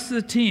by the rest of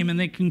the team, and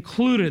they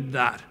concluded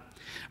that.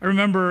 I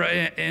remember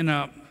in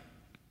a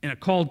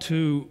call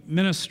to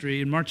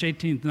ministry in March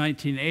 18th,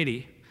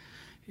 1980,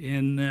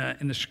 in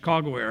the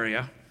Chicago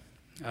area.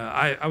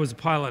 I was a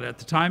pilot at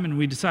the time, and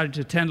we decided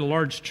to attend a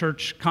large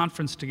church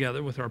conference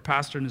together with our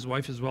pastor and his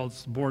wife, as well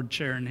as the board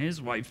chair and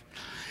his wife.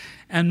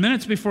 And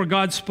minutes before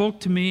God spoke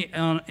to me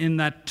in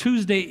that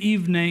Tuesday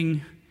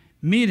evening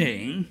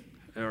meeting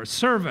or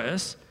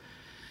service,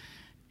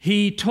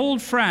 he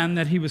told Fran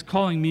that he was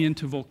calling me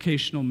into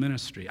vocational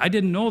ministry. I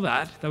didn't know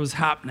that was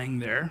happening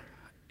there.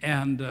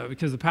 And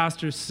because the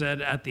pastor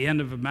said at the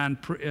end of a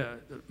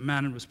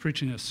man was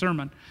preaching a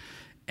sermon,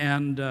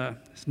 and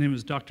his name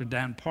was Dr.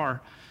 Dan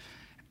Parr,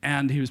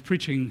 and he was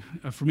preaching,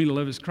 for me to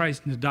live as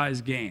Christ and to die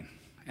as gain.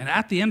 And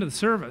at the end of the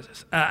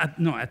service, at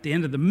the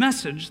end of the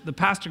message, the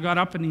pastor got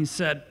up and he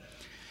said,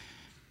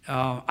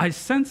 I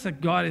sense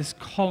that God is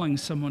calling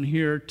someone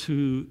here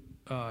to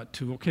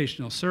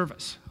vocational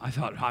service. I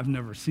thought, I've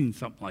never seen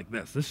something like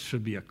this. This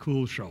should be a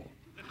cool show.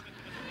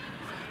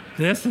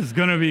 This is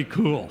going to be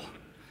cool.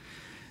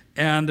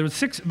 And there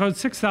was about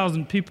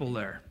 6,000 people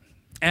there.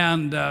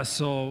 And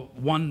so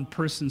one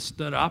person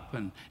stood up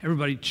and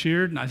everybody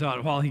cheered. And I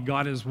thought, well, he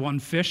got his one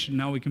fish and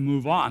now we can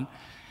move on.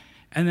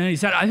 And then he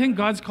said, I think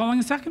God's calling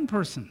a second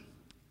person.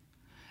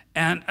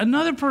 And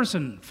another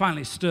person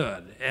finally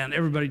stood and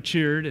everybody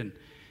cheered. And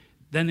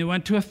then they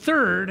went to a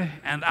third.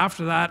 And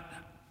after that,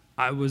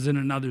 I was in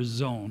another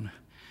zone.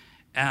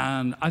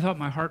 And I thought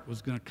my heart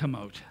was going to come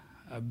out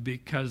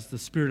because the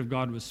Spirit of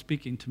God was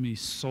speaking to me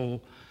so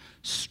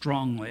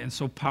strongly and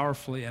so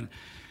powerfully. And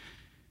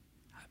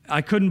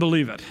I couldn't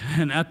believe it.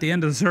 And at the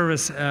end of the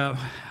service,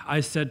 I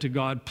said to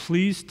God,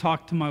 please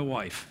talk to my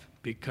wife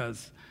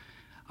because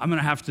I'm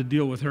going to have to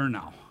deal with her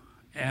now.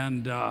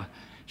 And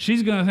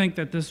she's going to think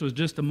that this was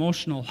just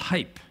emotional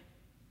hype.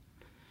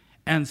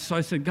 And so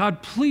I said,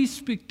 God, please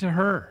speak to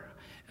her.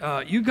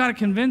 You got to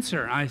convince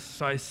her.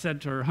 So I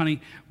said to her,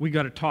 honey, we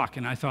got to talk.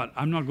 And I thought,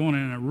 I'm not going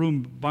in a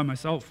room by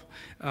myself.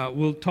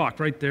 We'll talk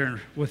right there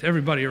with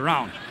everybody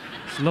around.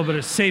 It's a little bit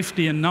of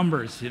safety in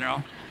numbers, you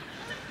know.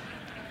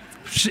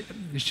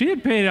 She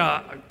had paid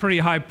a pretty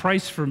high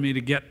price for me to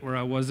get where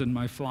I was in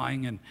my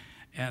flying,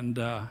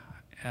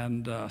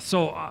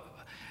 so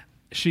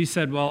she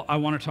said, well, I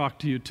want to talk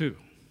to you too.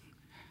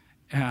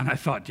 And I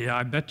thought, yeah,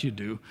 I bet you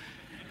do.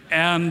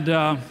 And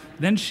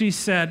then she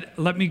said,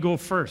 let me go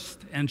first.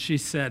 And she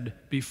said,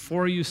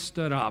 before you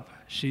stood up,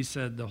 she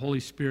said, the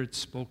Holy Spirit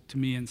spoke to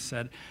me and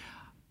said,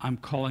 I'm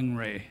calling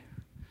Ray,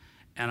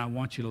 and I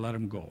want you to let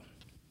him go.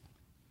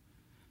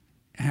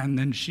 And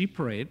then she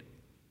prayed,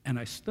 and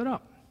I stood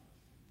up.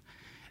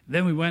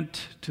 Then we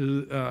went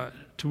to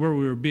where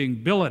we were being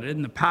billeted,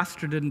 and the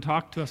pastor didn't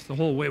talk to us the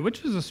whole way,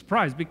 which was a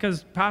surprise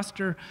because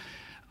pastor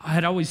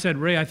had always said,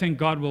 Ray, I think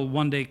God will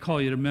one day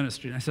call you to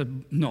ministry. And I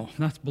said, no,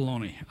 that's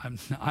baloney.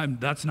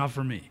 That's not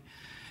for me.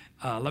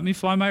 Let me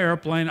fly my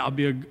airplane. I'll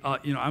be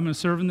I'm going to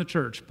serve in the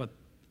church, but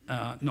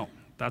no,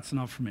 that's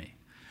not for me.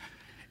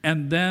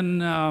 And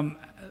then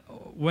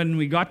when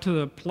we got to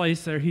the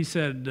place there, he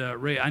said,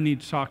 Ray, I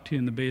need to talk to you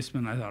in the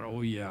basement. I thought,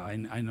 oh, yeah,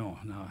 I know.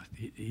 No,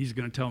 he's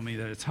going to tell me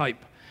that it's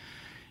hype.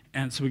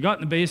 And so we got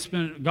in the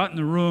basement, got in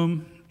the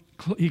room.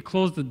 He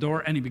closed the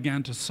door, and he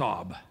began to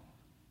sob.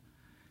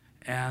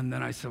 And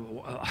then I said,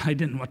 well, I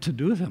didn't know what to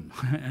do with him.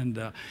 And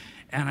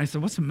I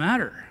said, what's the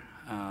matter,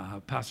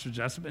 Pastor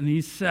Jessup? And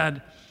he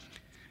said,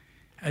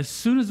 as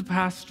soon as the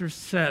pastor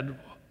said,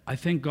 I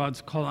think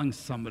God's calling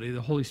somebody,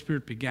 the Holy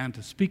Spirit began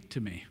to speak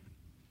to me.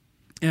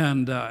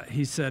 And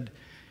he said,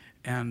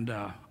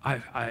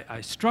 I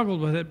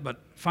struggled with it,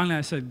 but finally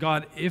I said,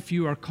 God, if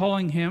you are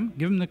calling him,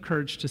 give him the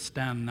courage to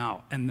stand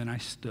now. And then I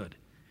stood.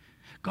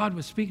 God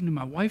was speaking to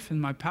my wife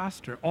and my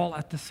pastor all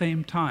at the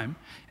same time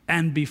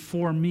and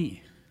before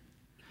me.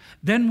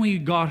 Then we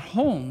got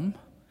home,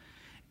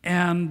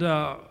 and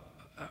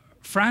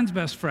Fran's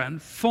best friend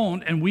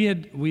phoned, and we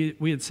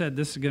had said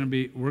this is going to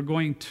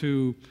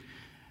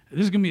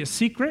be a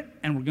secret,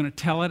 and we're going to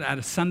tell it at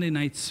a Sunday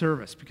night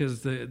service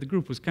because the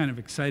group was kind of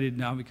excited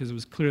now because it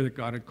was clear that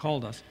God had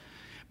called us.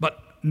 But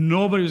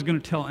nobody was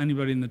going to tell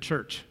anybody in the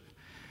church.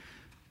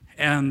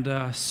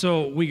 And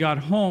so we got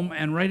home,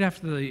 and right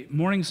after the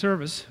morning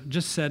service,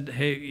 just said,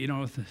 hey,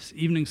 this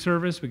evening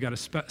service, we got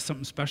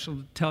something special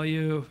to tell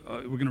you.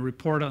 We're going to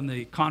report on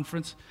the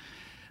conference.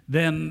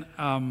 Then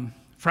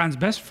Fran's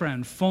best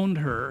friend phoned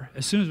her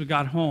as soon as we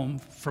got home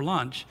for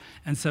lunch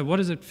and said, what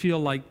does it feel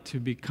like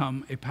to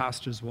become a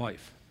pastor's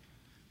wife?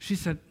 She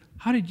said,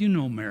 how did you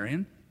know,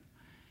 Marion?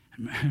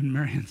 And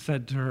Marion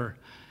said to her,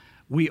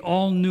 we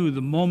all knew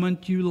the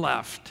moment you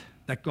left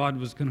that God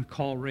was going to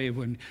call Ray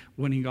when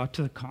he got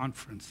to the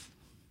conference.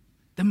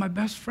 Then my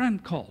best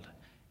friend called.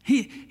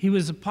 He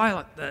was a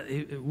pilot.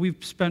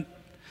 We've spent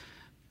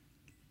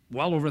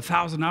well over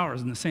 1,000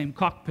 hours in the same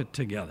cockpit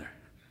together.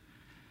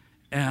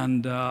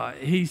 And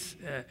he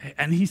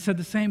said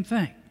the same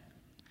thing.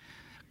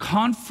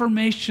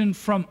 Confirmation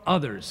from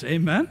others.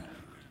 Amen?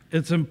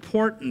 It's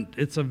important.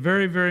 It's a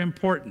very, very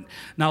important.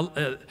 Now,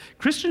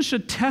 Christians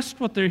should test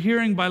what they're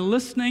hearing by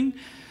listening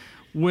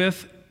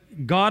with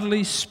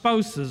godly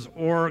spouses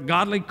or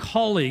godly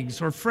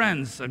colleagues or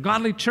friends, a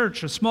godly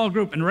church, a small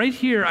group. And right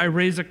here, I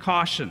raise a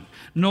caution.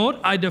 Note,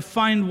 I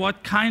define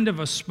what kind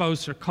of a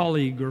spouse or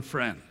colleague or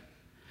friend.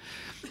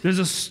 There's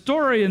a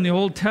story in the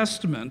Old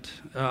Testament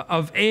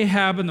of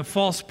Ahab and the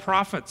false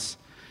prophets.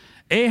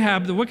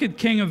 Ahab, the wicked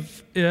king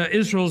of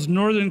Israel's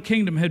northern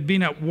kingdom, had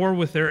been at war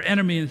with their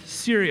enemy in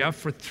Syria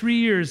for 3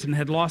 years and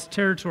had lost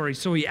territory.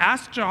 So he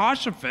asked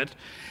Jehoshaphat,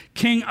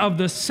 king of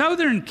the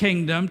southern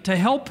kingdom, to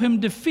help him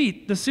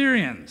defeat the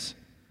Syrians.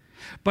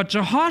 But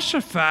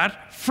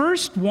Jehoshaphat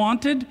first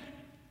wanted,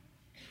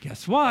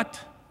 guess what?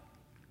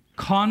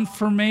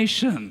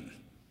 Confirmation.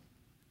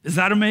 Is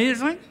that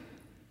amazing?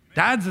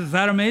 Dads, is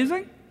that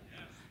amazing?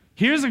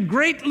 Here's a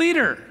great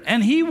leader,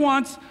 and he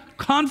wants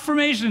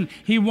confirmation.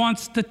 He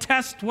wants to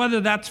test whether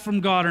that's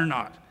from God or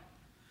not.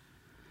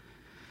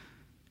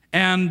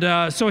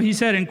 And so he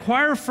said,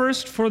 inquire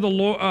first for the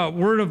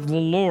word of the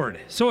Lord.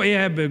 So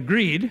Ahab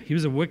agreed. He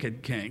was a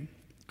wicked king,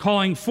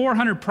 calling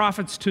 400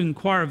 prophets to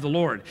inquire of the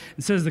Lord.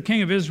 It says the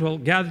king of Israel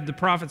gathered the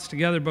prophets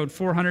together, about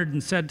 400,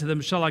 and said to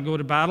them, shall I go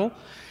to battle?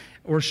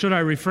 Or should I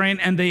refrain?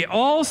 And they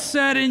all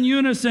said in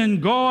unison,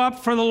 "Go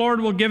up, for the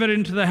Lord will give it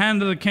into the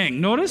hand of the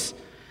king." Notice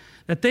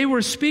that they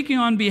were speaking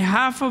on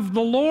behalf of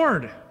the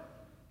Lord.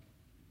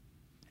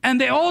 And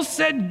they all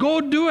said,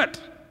 "Go do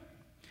it."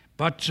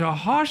 But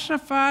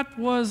Jehoshaphat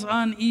was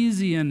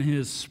uneasy in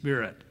his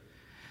spirit.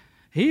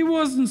 He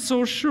wasn't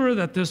so sure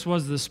that this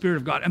was the Spirit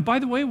of God. And by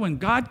the way, when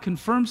God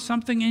confirms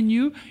something in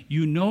you,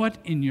 you know it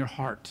in your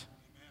heart.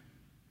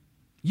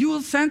 You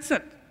will sense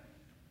it.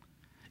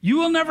 You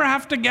will never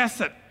have to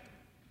guess it.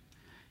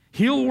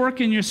 He'll work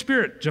in your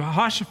spirit.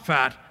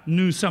 Jehoshaphat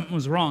knew something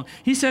was wrong.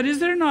 He said, "Is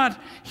there not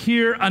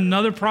here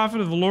another prophet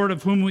of the Lord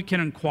of whom we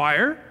can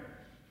inquire?"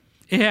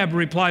 Ahab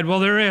replied, "Well,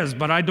 there is,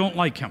 but I don't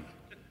like him.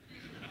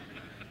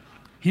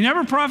 He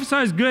never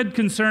prophesies good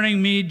concerning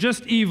me,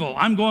 just evil.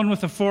 I'm going with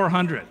the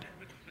 400.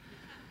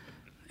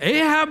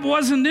 Ahab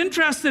wasn't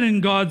interested in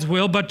God's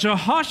will, but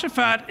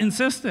Jehoshaphat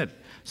insisted.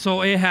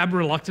 So Ahab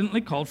reluctantly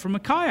called for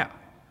Micaiah.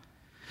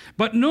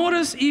 But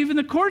notice even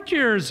the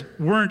courtiers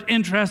weren't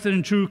interested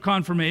in true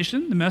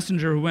confirmation. The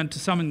messenger who went to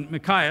summon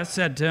Micaiah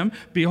said to him,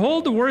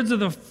 "Behold, the words of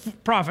the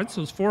prophets,"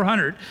 those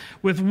 400,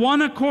 "with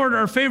one accord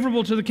are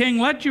favorable to the king.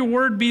 Let your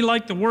word be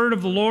like the word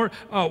of the Lord,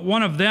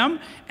 one of them,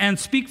 and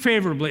speak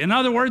favorably." In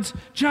other words,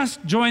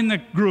 just join the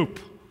group.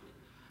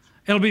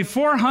 It'll be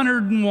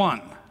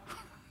 401.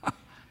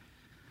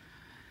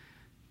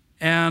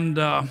 And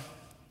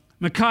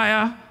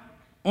Micaiah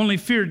only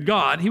feared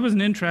God. He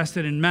wasn't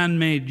interested in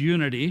man-made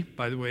unity,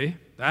 by the way.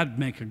 That'd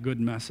make a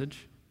good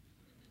message.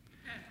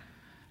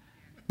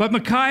 But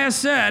Micaiah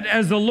said,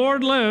 "As the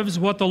Lord lives,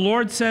 what the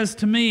Lord says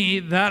to me,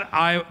 that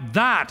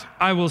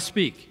I will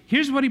speak."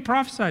 Here's what he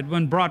prophesied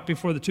when brought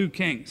before the two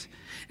kings.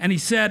 And he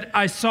said,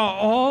 "I saw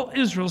all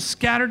Israel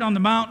scattered on the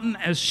mountain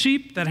as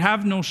sheep that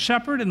have no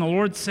shepherd. And the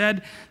Lord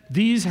said,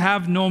 these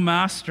have no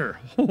master."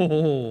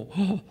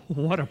 Oh,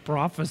 what a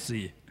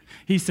prophecy.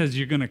 He says,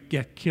 you're going to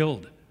get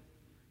killed.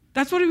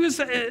 That's what he was,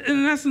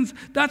 in essence,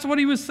 that's what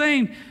he was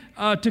saying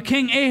to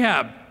King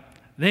Ahab.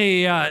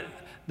 The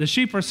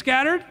sheep are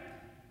scattered,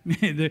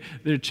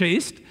 they're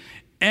chased,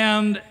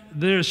 and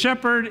the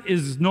shepherd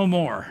is no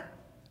more.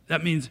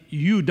 That means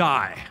you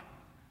die.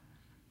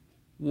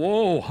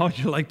 Whoa, how'd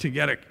you like to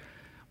get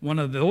one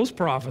of those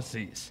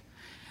prophecies?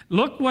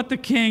 Look what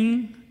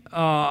King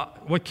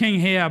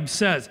Ahab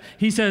says.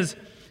 He says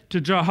to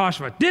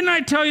Jehoshaphat, "Didn't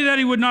I tell you that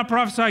he would not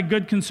prophesy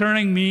good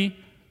concerning me,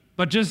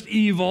 but just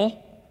evil?"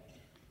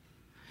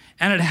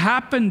 And it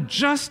happened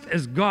just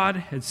as God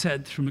had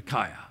said through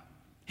Micaiah.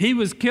 He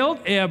was killed,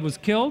 Ahab was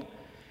killed,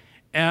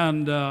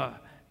 and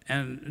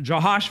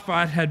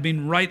Jehoshaphat had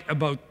been right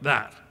about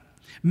that.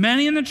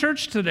 Many in the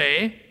church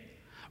today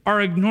are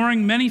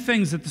ignoring many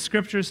things that the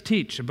scriptures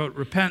teach about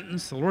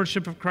repentance, the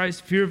lordship of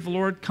Christ, fear of the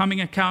Lord,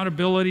 coming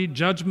accountability,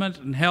 judgment,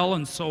 and hell,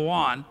 and so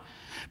on.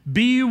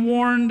 Be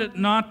warned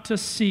not to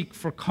seek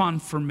for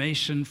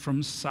confirmation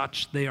from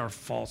such. They are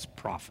false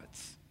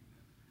prophets.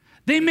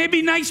 They may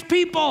be nice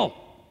people.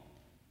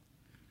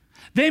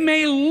 They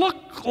may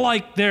look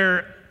like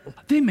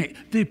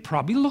they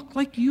probably look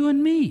like you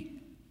and me.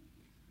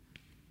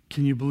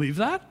 Can you believe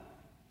that?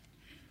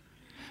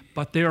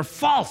 But they are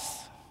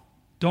false.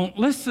 Don't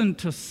listen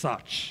to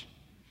such.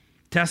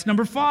 Test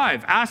number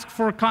 5, ask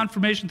for a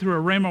confirmation through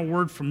a rhema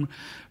word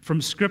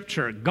from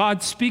Scripture.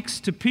 God speaks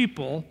to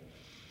people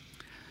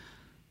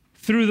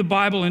through the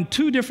Bible in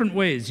 2 different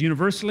ways,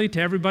 universally to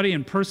everybody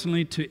and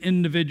personally to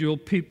individual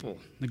people.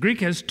 The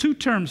Greek has 2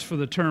 terms for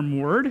the term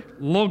word.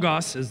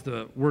 Logos is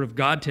the word of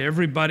God to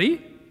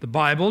everybody. The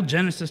Bible,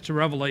 Genesis to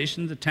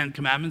Revelation, the 10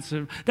 Commandments,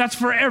 that's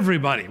for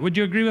everybody. Would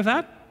you agree with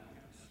that?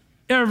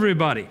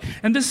 Everybody.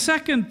 And the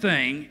second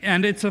thing,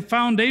 and it's a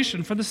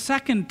foundation for the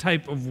second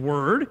type of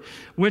word,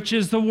 which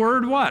is the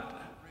word what?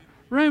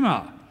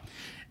 Rhema.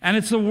 And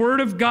it's the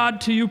word of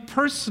God to you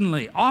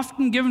personally,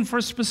 often given for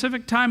a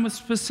specific time with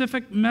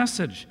specific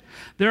message.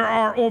 There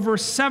are over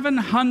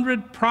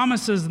 700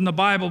 promises in the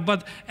Bible,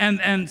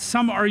 and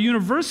some are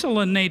universal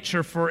in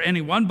nature for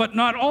anyone, but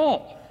not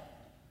all.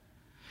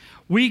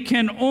 We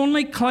can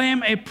only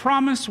claim a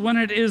promise when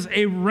it is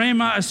a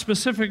rhema, a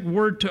specific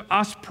word to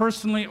us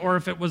personally, or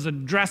if it was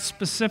addressed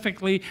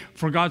specifically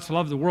for God to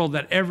love the world,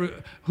 that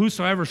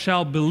whosoever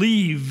shall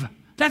believe.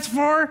 That's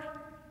for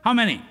how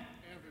many?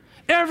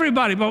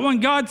 Everybody. But when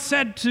God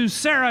said to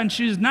Sarah, and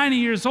she's 90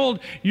 years old,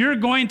 you're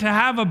going to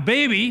have a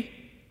baby,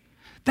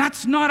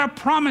 that's not a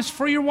promise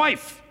for your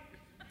wife.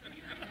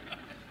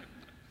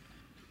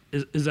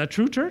 Is that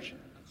true, church?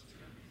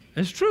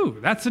 It's true.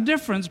 That's the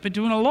difference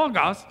between a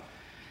logos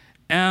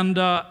and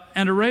a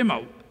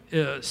rhema,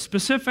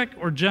 specific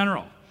or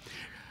general.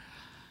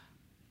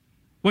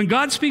 When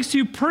God speaks to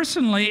you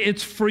personally,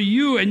 it's for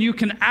you and you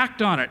can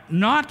act on it,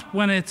 not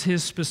when it's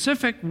his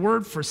specific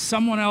word for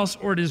someone else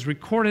or it is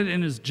recorded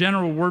in his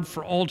general word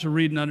for all to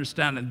read and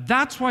understand. And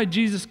that's why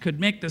Jesus could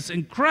make this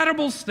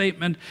incredible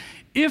statement.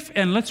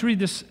 Let's read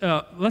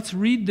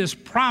this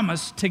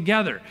promise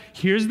together.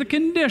 Here's the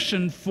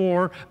condition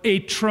for a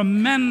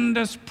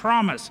tremendous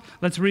promise.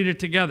 Let's read it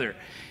together.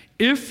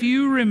 If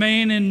you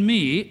remain in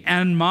me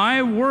and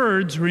my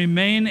words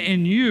remain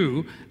in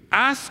you,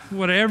 Ask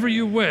whatever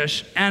you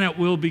wish, and it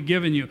will be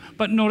given you.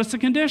 But notice the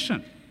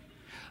condition.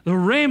 The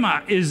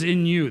rhema is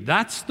in you.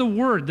 That's the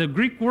word, the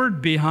Greek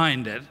word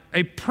behind it.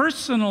 A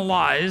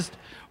personalized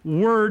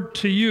word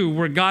to you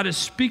where God is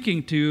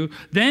speaking to you.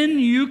 Then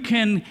you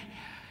can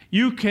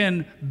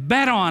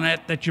bet on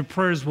it that your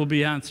prayers will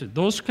be answered.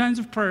 Those kinds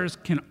of prayers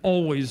can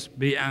always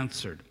be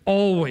answered.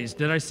 Always.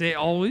 Did I say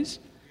always?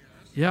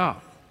 Yeah.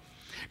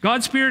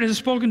 God's Spirit has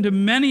spoken to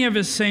many of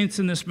his saints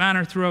in this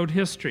manner throughout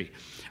history.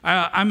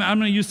 I'm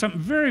going to use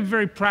something very,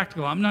 very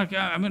practical. I'm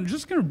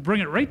just going to bring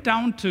it right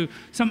down to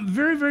something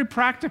very, very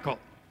practical.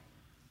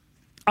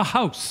 A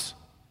house.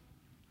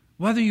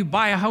 Whether you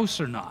buy a house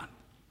or not.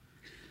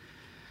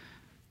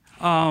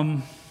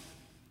 And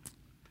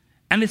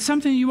it's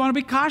something you want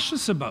to be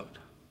cautious about.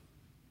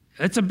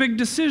 It's a big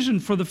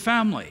decision for the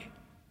family.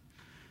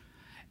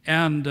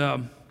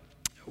 And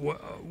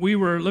we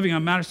were living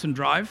on Madison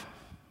Drive.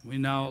 We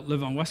now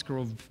live on West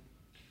Grove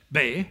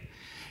Bay.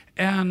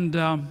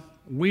 And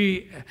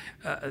we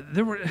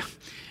had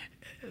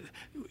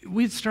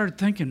started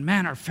thinking,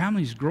 man, our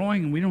family's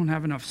growing and we don't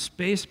have enough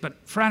space.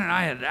 But Fran and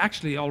I had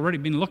actually already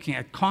been looking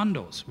at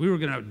condos. We were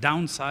going to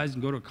downsize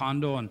and go to a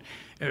condo, and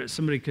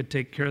somebody could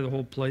take care of the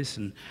whole place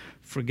and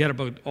forget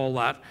about all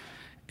that.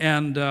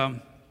 And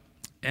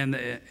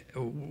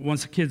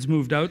once the kids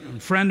moved out, a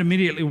friend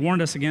immediately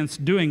warned us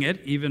against doing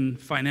it, even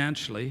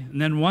financially. And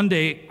then one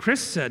day,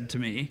 Chris said to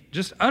me,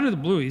 just out of the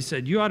blue, he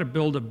said, you ought to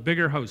build a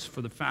bigger house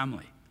for the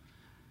family.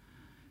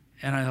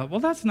 And I thought, well,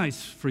 that's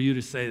nice for you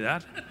to say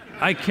that.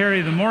 I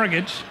carry the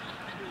mortgage.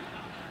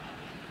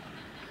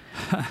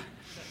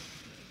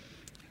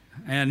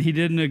 And he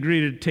didn't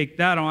agree to take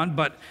that on.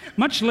 But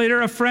much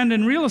later, a friend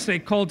in real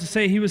estate called to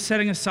say he was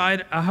setting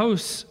aside a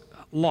house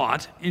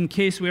lot in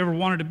case we ever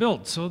wanted to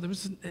build. So there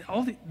was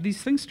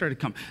these things started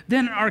to come.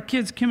 Then our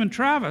kids, Kim and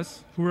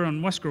Travis, who were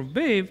on West Grove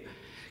Bay,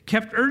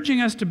 kept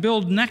urging us to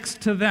build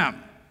next to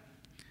them.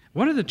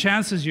 What are the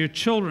chances your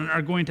children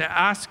are going to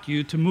ask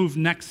you to move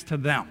next to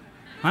them?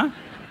 Huh?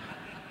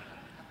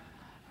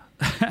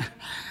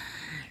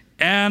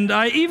 And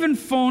I even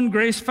phoned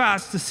Grace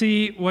Fast to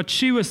see what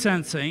she was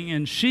sensing,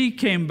 and she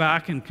came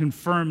back and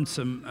confirmed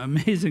some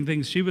amazing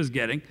things she was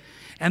getting.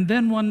 And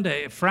then one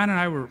day, Fran and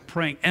I were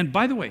praying. And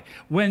by the way,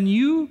 when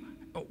you're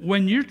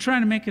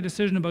trying to make a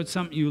decision about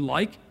something you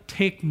like,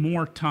 take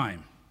more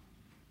time.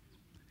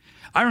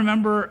 I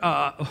remember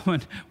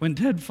when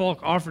Ted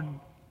Falk offered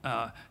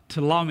to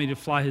allow me to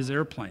fly his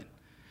airplane.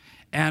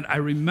 And I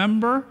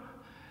remember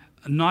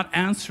not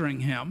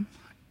answering him,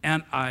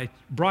 and I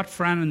brought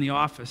Fran in the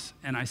office,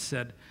 and I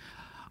said,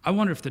 I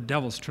wonder if the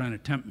devil's trying to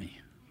tempt me.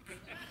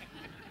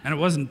 And it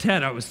wasn't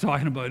Ted I was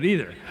talking about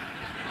either.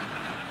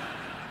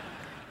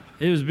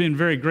 He was being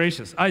very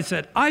gracious. I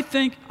said, I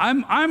think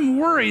I'm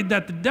worried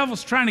that the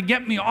devil's trying to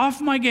get me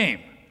off my game.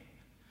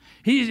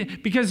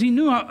 Because he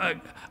knew,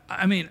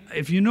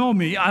 if you know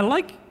me, I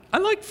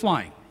like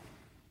flying.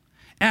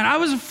 And I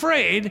was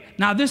afraid,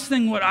 now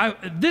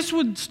this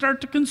would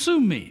start to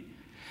consume me.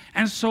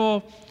 And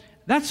so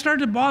that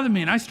started to bother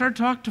me, and I started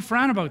talking to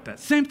Fran about that.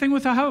 Same thing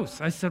with the house.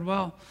 I said,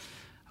 well,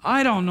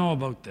 I don't know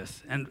about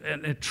this. And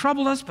it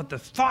troubled us, but the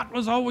thought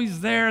was always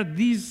there.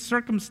 These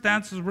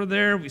circumstances were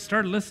there. We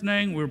started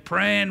listening. We were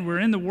praying. We were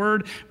in the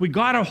Word. We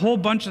got a whole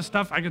bunch of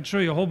stuff. I could show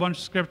you a whole bunch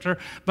of scripture.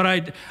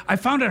 But I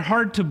found it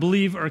hard to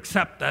believe or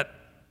accept that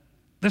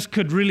this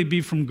could really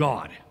be from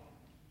God.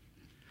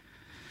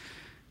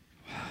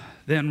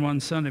 Then one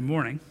Sunday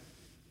morning,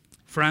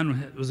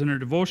 Fran was in her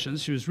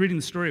devotions. She was reading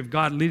the story of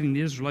God leading the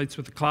Israelites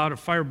with a cloud of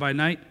fire by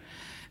night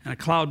and a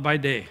cloud by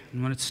day.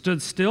 And when it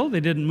stood still, they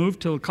didn't move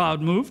till the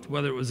cloud moved,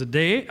 whether it was a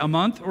day, a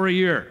month, or a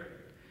year.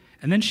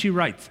 And then she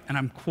writes, and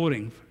I'm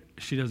quoting,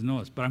 she doesn't know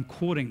this, but I'm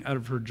quoting out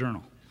of her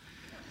journal.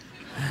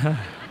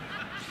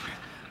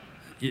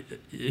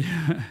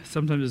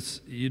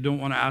 Sometimes you don't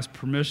want to ask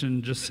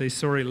permission, just say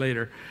sorry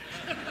later.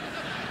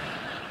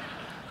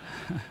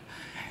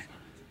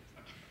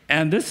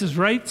 And this is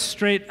right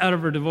straight out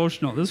of her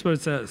devotional. This is what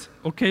it says.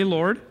 Okay,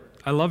 Lord,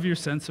 I love your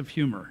sense of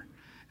humor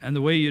and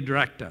the way you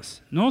direct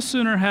us. No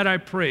sooner had I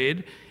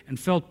prayed and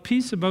felt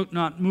peace about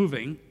not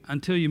moving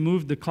until you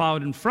moved the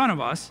cloud in front of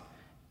us.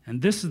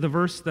 And this is the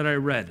verse that I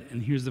read.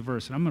 And here's the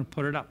verse. And I'm going to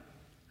put it up.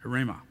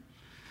 Rhema.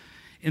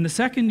 In the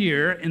second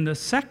year, in the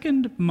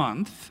second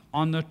month,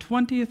 on the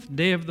 20th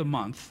day of the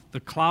month,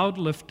 the cloud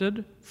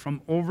lifted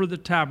from over the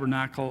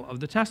tabernacle of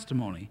the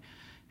testimony.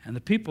 And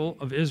the people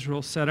of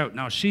Israel set out.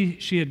 Now, she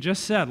had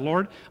just said,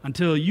 Lord,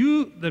 until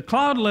the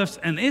cloud lifts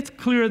and it's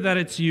clear that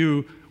it's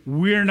you,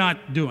 we're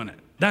not doing it.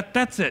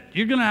 That's it.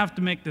 You're going to have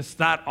to make this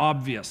that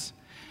obvious.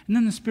 And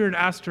then the Spirit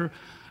asked her,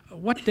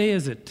 what day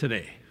is it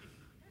today?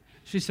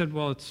 She said,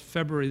 well, it's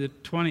February the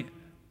 20th.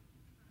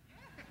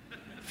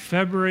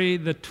 February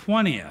the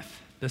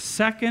 20th, the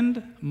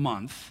second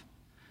month,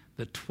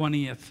 the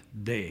 20th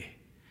day.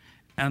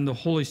 And the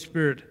Holy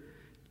Spirit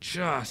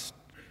just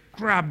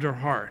grabbed her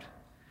heart.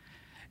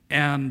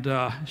 And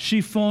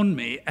she phoned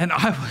me, and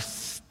I was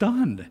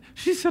stunned.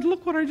 She said,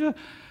 look what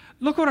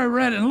I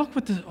read, and look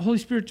what the Holy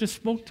Spirit just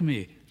spoke to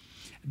me.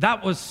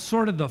 That was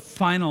sort of the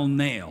final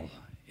nail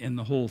in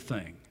the whole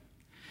thing.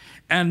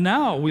 And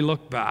now we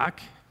look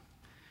back,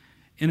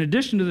 in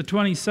addition to the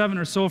 27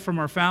 or so from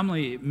our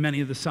family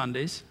many of the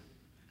Sundays,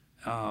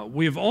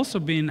 we have also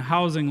been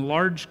hosting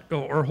large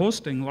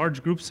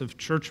groups of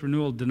church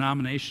renewal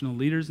denominational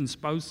leaders and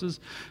spouses,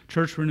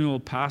 church renewal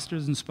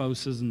pastors and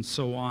spouses, and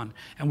so on.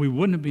 And we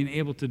wouldn't have been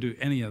able to do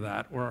any of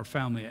that or our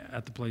family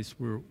at the place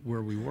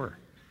where we were.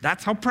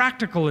 That's how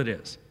practical it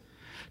is.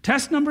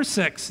 Test number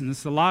 6, and this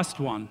is the last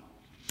one.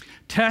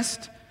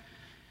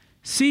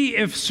 See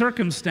if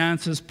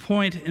circumstances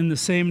point in the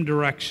same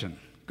direction.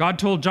 God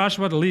told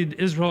Joshua to lead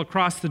Israel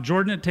across the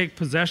Jordan to take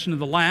possession of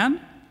the land.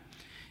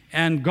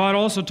 And God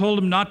also told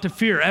him not to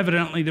fear.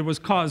 Evidently, there was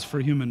cause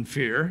for human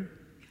fear.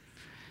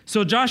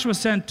 So Joshua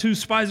sent 2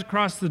 spies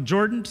across the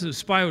Jordan to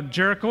spy out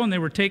Jericho, and they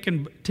were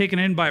taken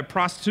in by a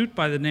prostitute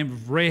by the name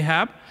of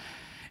Rahab.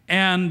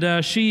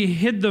 And she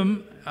hid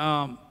them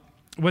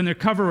when their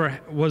cover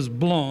was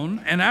blown.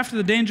 And after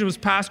the danger was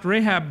past,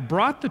 Rahab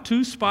brought the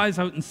 2 spies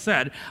out and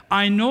said,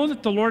 I know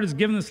that the Lord has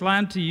given this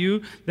land to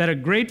you, that a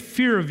great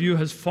fear of you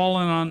has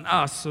fallen on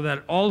us, so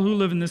that all who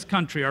live in this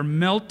country are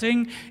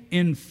melting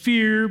in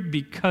fear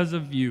because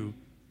of you.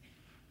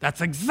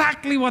 That's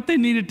exactly what they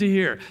needed to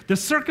hear. The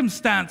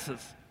circumstances.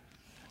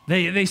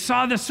 They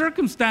saw the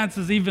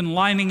circumstances even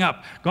lining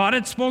up. God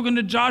had spoken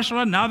to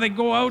Joshua. Now they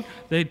go out.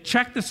 They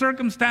check the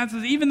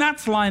circumstances. Even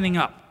that's lining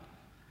up.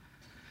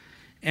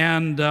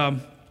 And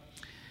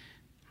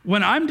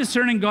when I'm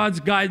discerning God's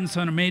guidance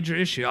on a major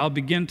issue, I'll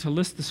begin to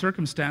list the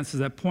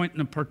circumstances that point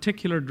in a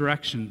particular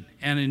direction.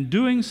 And in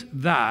doing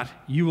that,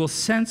 you will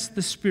sense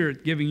the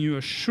Spirit giving you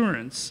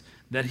assurance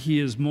that He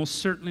is most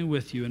certainly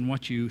with you in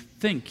what you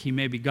think He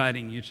may be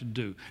guiding you to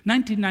do.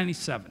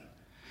 1997.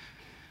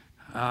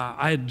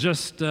 I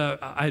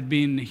had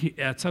been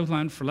at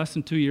Southland for less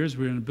than 2 years.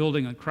 We were in a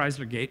building on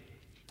Chrysler Gate.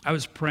 I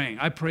was praying.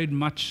 I prayed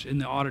much in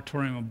the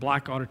auditorium, a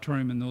black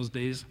auditorium in those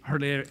days.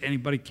 Hardly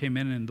anybody came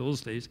in those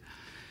days.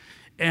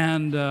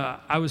 And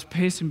I was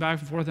pacing back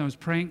and forth, and I was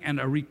praying, and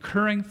a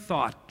recurring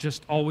thought,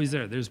 just always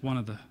there. There's one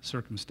of the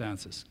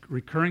circumstances.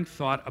 Recurring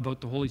thought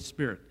about the Holy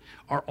Spirit.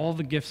 Are all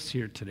the gifts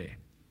here today?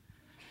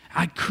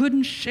 I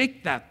couldn't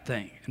shake that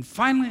thing. And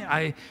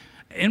finally,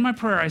 in my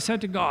prayer, I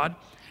said to God,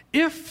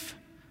 if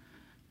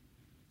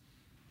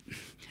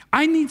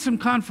I need some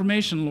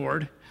confirmation,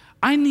 Lord,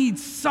 I need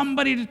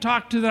somebody to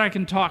talk to that I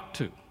can talk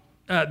to,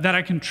 that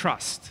I can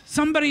trust.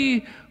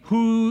 Somebody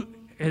who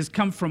has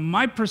come from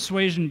my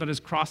persuasion but has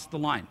crossed the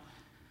line.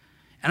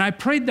 And I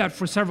prayed that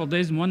for several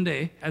days, and one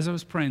day, as I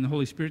was praying, the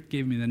Holy Spirit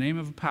gave me the name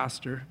of a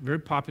pastor, a very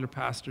popular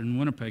pastor in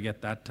Winnipeg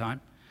at that time,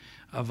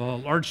 of a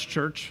large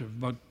church,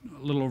 about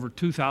a little over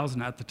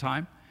 2,000 at the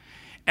time.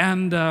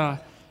 And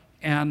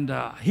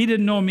he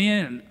didn't know me,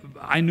 and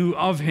I knew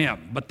of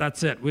him, but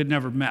that's it. We'd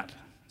never met.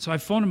 So I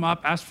phoned him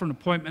up, asked for an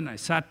appointment. I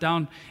sat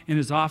down in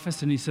his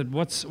office, and he said,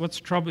 what's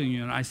troubling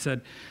you? And I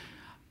said,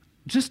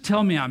 just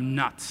tell me I'm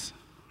nuts.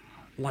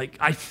 Like,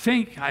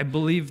 I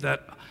believe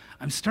that,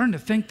 I'm starting to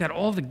think that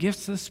all the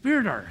gifts of the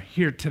Spirit are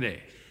here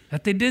today,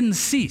 that they didn't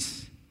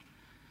cease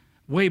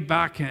way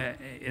back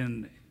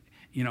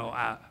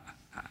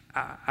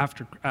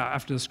after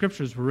the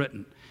Scriptures were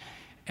written.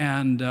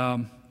 And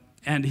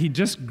he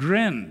just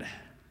grinned.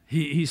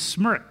 He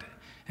smirked.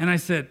 And I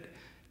said,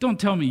 don't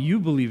tell me you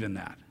believe in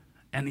that.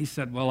 And he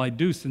said, well, I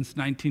do since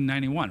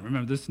 1991.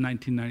 Remember, this is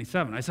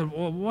 1997. I said,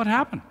 well, what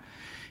happened?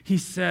 He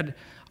said,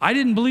 I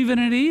didn't believe in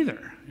it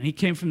either. And he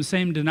came from the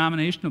same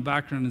denominational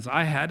background as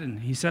I had. And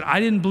he said, I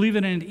didn't believe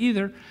in it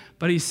either.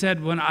 But he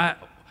said, when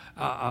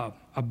a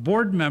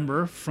board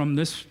member from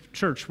this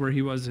church where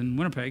he was in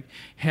Winnipeg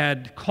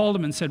had called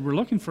him and said, we're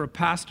looking for a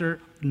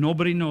pastor.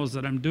 Nobody knows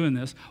that I'm doing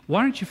this.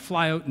 Why don't you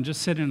fly out and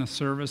just sit in a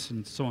service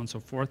and so on and so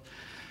forth.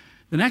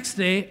 The next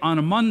day, on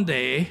a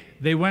Monday,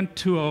 they went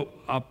to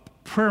a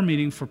prayer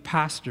meeting for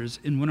pastors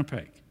in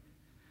Winnipeg.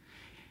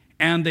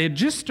 And they had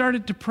just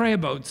started to pray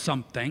about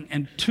something,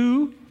 and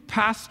 2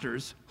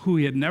 pastors who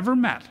he had never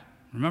met,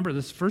 remember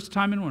this first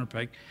time in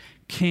Winnipeg,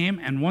 came,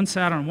 and one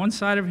sat on one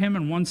side of him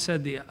and one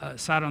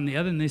sat on the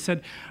other, and they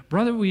said,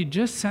 brother, we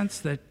just sense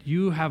that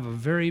you have a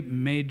very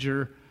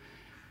major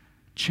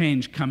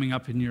change coming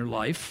up in your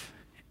life,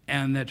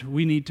 and that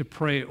we need to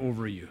pray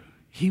over you.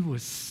 He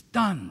was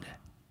stunned.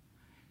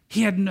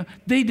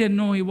 They didn't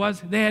know who he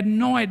was. They had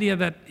no idea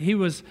that he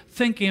was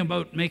thinking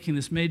about making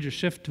this major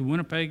shift to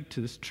Winnipeg, to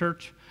this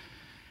church.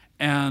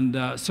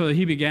 And so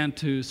he began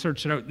to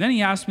search it out. Then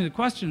he asked me the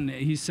question.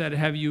 He said,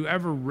 have you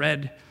ever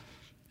read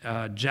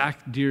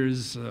Jack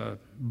Deere's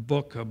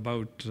book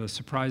about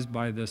Surprised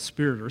by the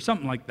Spirit or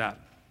something like that?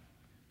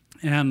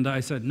 And I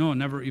said, no,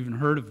 never even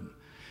heard of him.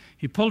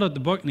 He pulled out the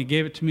book and he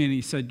gave it to me and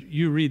he said,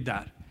 you read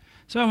that.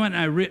 So I went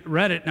and I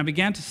read it and I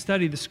began to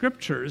study the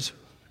Scriptures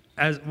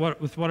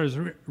with what I was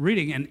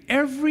reading, and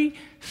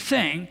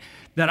everything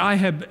that I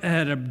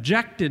had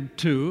objected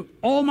to,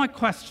 all my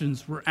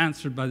questions were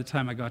answered by the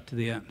time I got to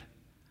the end.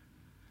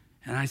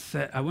 And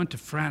I went to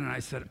Fran and I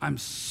said, I'm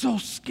so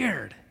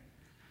scared.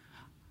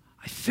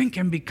 I think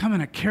I'm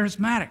becoming a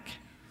charismatic.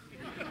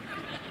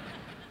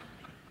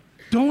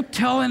 Don't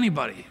tell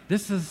anybody.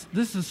 This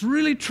is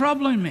really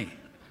troubling me.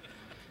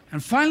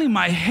 And finally,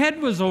 my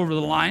head was over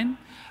the line,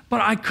 but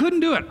I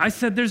couldn't do it. I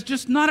said, there's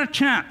just not a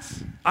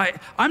chance.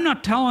 I'm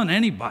not telling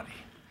anybody.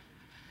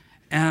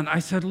 And I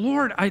said,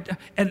 Lord,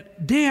 and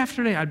day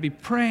after day, I'd be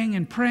praying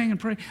and praying and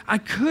praying. I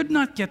could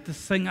not get this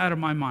thing out of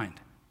my mind.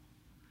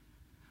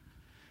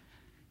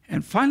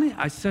 And finally,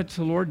 I said to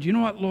the Lord, do you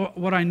know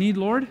what I need,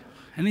 Lord?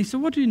 And he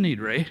said, what do you need,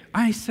 Ray?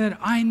 I said,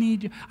 I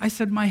need you. I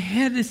said, my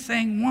head is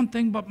saying one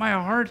thing, but my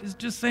heart is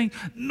just saying,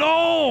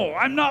 no,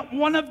 I'm not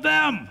one of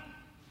them.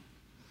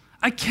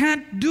 I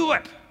can't do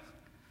it.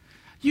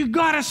 You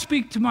got to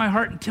speak to my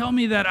heart and tell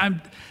me that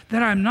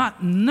I'm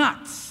not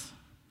nuts,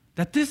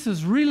 that this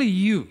is really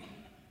you.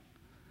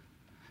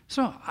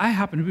 So I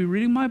happened to be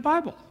reading my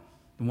Bible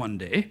one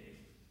day,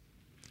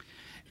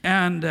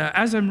 and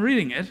as I'm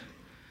reading it,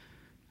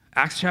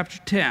 Acts chapter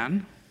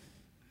 10,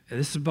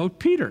 this is about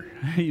Peter,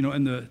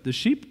 and the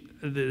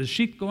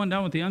sheep going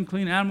down with the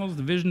unclean animals,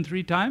 the vision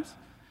 3 times.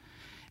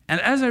 And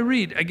as I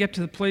read, I get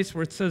to the place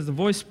where it says, the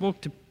voice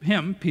spoke to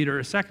him, Peter,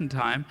 a second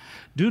time,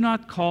 do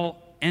not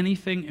call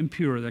anything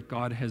impure that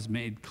God has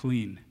made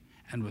clean.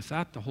 And with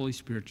that, the Holy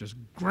Spirit just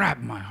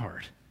grabbed my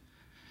heart,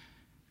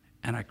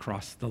 and I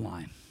crossed the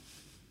line.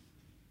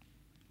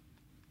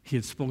 He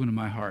had spoken to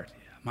my heart.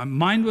 My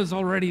mind was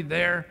already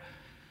there,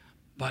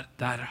 but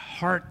that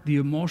heart, the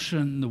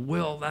emotion, the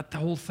will, the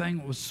whole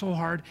thing was so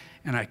hard,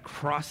 and I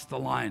crossed the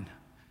line.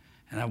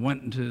 And I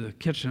went into the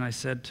kitchen. I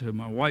said to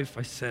my wife,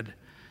 I said,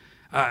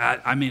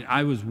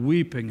 I was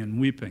weeping and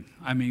weeping.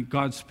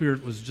 God's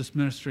Spirit was just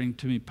ministering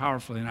to me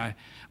powerfully, and I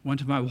went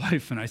to my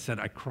wife and I said,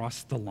 I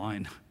crossed the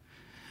line.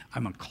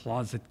 I'm a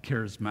closet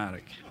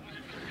charismatic.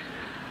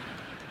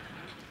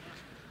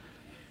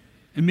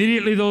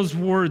 Immediately those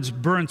words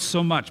burnt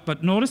so much.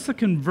 But notice the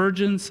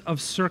convergence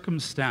of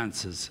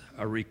circumstances.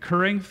 A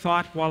recurring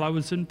thought while I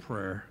was in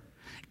prayer.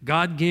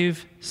 God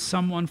gave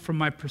someone from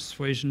my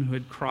persuasion who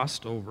had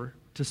crossed over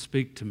to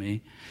speak to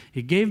me.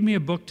 He gave me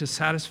a book to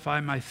satisfy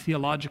my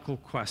theological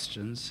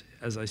questions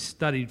as I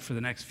studied for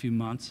the next few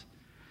months.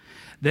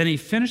 Then he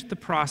finished the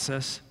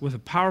process with a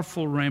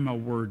powerful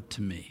rhema word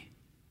to me.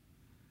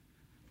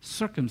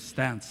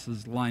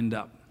 Circumstances lined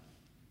up.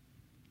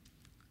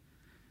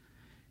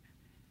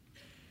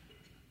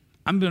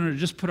 I'm going to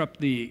just put up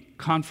the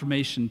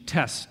confirmation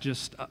tests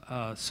just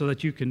so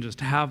that you can just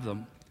have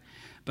them.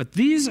 But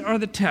these are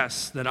the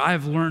tests that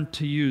I've learned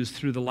to use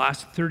through the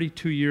last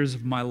 32 years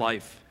of my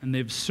life, and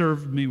they've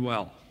served me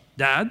well.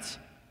 Dads,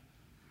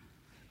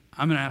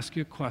 I'm going to ask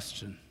you a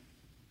question.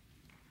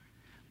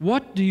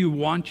 What do you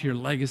want your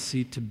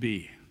legacy to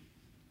be?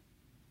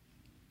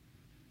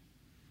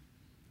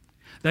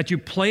 That you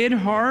played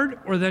hard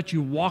or that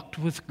you walked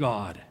with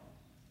God?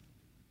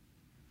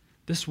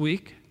 This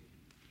week,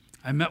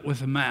 I met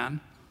with a man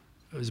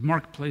who was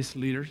marketplace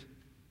leader,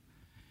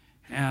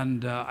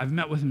 and I've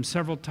met with him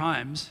several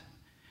times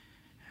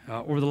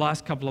over the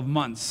last couple of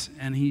months,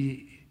 and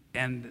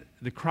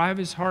the cry of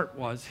his heart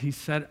was, he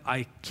said,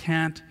 I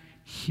can't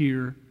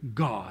hear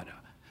God.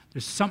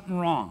 There's something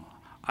wrong.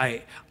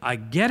 I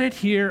get it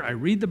here, I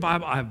read the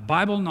Bible, I have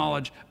Bible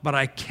knowledge, but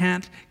I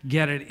can't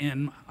get it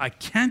in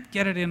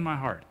my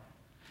heart.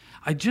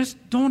 I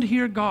just don't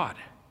hear God.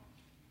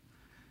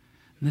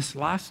 And this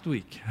last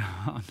week,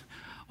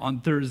 on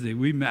Thursday,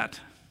 we met,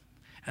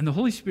 and the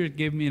Holy Spirit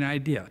gave me an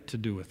idea to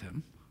do with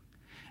him,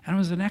 and it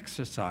was an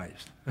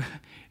exercise.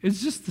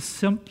 It's just the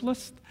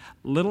simplest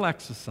little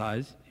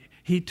exercise.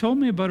 He told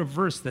me about a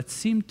verse that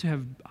seemed to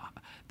have,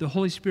 the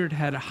Holy Spirit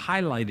had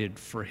highlighted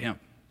for him.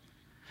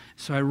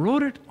 So I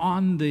wrote it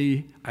on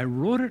the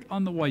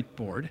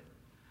whiteboard,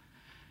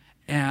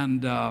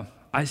 and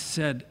I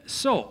said,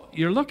 so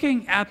you're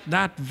looking at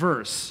that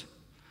verse.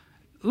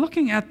 What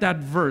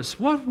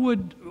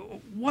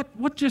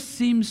just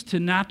seems to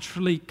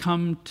naturally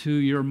come to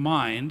your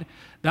mind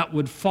that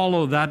would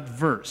follow that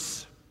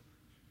verse,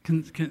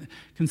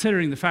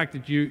 considering the fact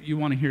that you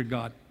want to hear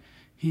God?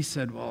 He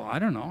said, well, I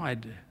don't know. I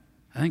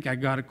think I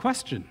got a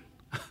question.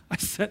 I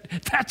said,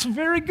 that's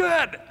very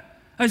good.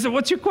 I said,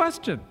 what's your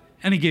question?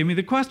 And he gave me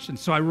the question.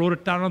 So I wrote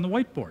it down on the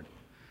whiteboard.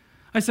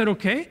 I said,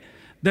 okay,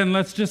 then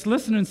let's just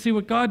listen and see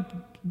what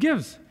God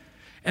gives.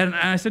 And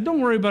I said,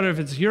 don't worry about it if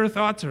it's your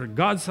thoughts or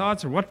God's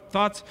thoughts or what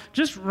thoughts.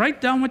 Just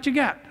write down what you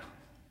get.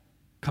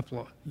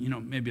 Couple of,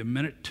 maybe a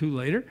minute, 2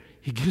 later,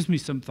 he gives me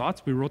some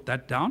thoughts. We wrote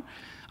that down.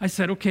 I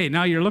said, okay,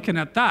 now you're looking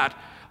at that.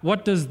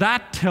 What does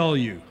that tell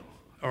you?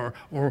 Or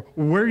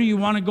where do you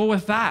want to go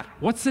with that?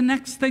 What's the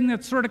next thing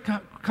that sort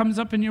of comes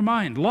up in your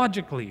mind,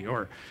 logically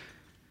or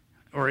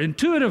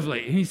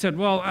intuitively? And he said,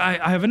 well,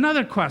 I have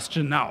another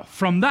question now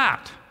from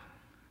that.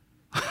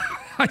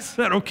 I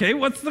said, okay,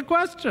 what's the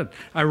question?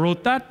 I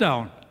wrote that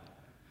down.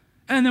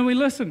 And then we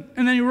listened.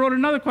 And then he wrote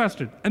another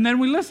question. And then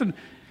we listened.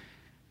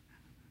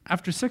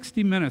 After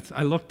 60 minutes,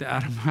 I looked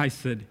at him. I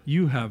said,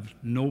 you have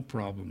no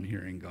problem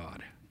hearing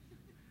God.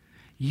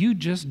 You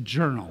just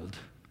journaled.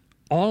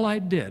 All I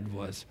did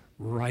was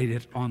write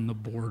it on the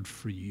board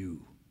for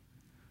you.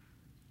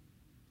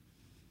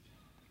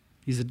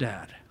 He's a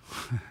dad.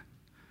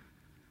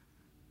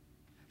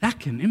 That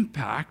can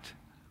impact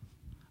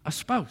a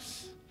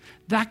spouse.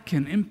 That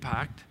can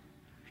impact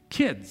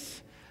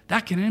kids.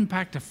 That can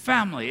impact a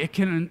family. It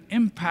can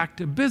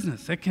impact a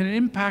business. It can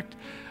impact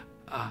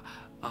a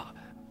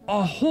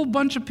whole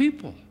bunch of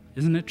people.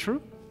 Isn't it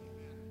true?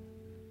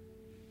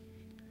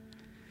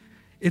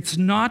 It's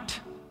not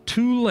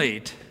too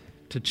late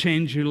to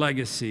change your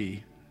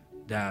legacy,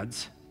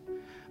 dads,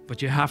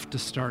 but you have to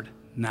start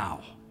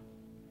now.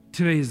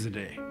 Today's the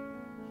day.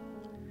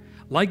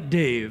 Like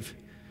Dave,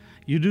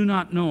 you do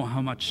not know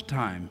how much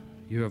time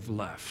you have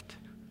left.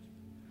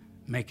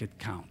 Make it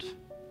count.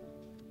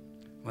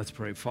 Let's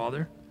pray.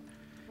 Father,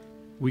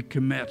 we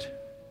commit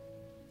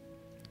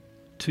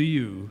to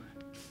you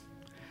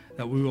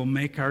that we will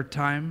make our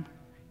time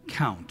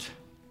count,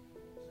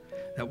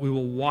 that we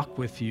will walk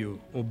with you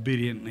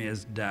obediently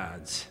as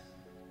dads,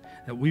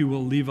 that we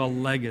will leave a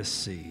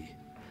legacy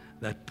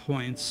that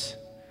points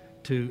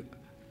to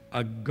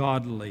a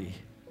godly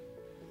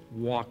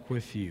walk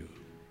with you.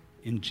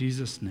 In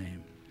Jesus'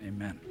 name,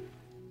 amen.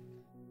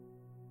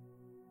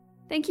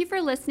 Thank you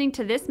for listening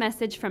to this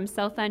message from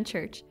Southland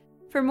Church.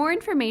 For more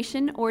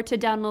information or to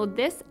download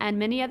this and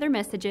many other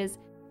messages,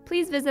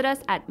 please visit us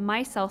at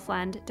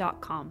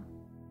mysouthland.com.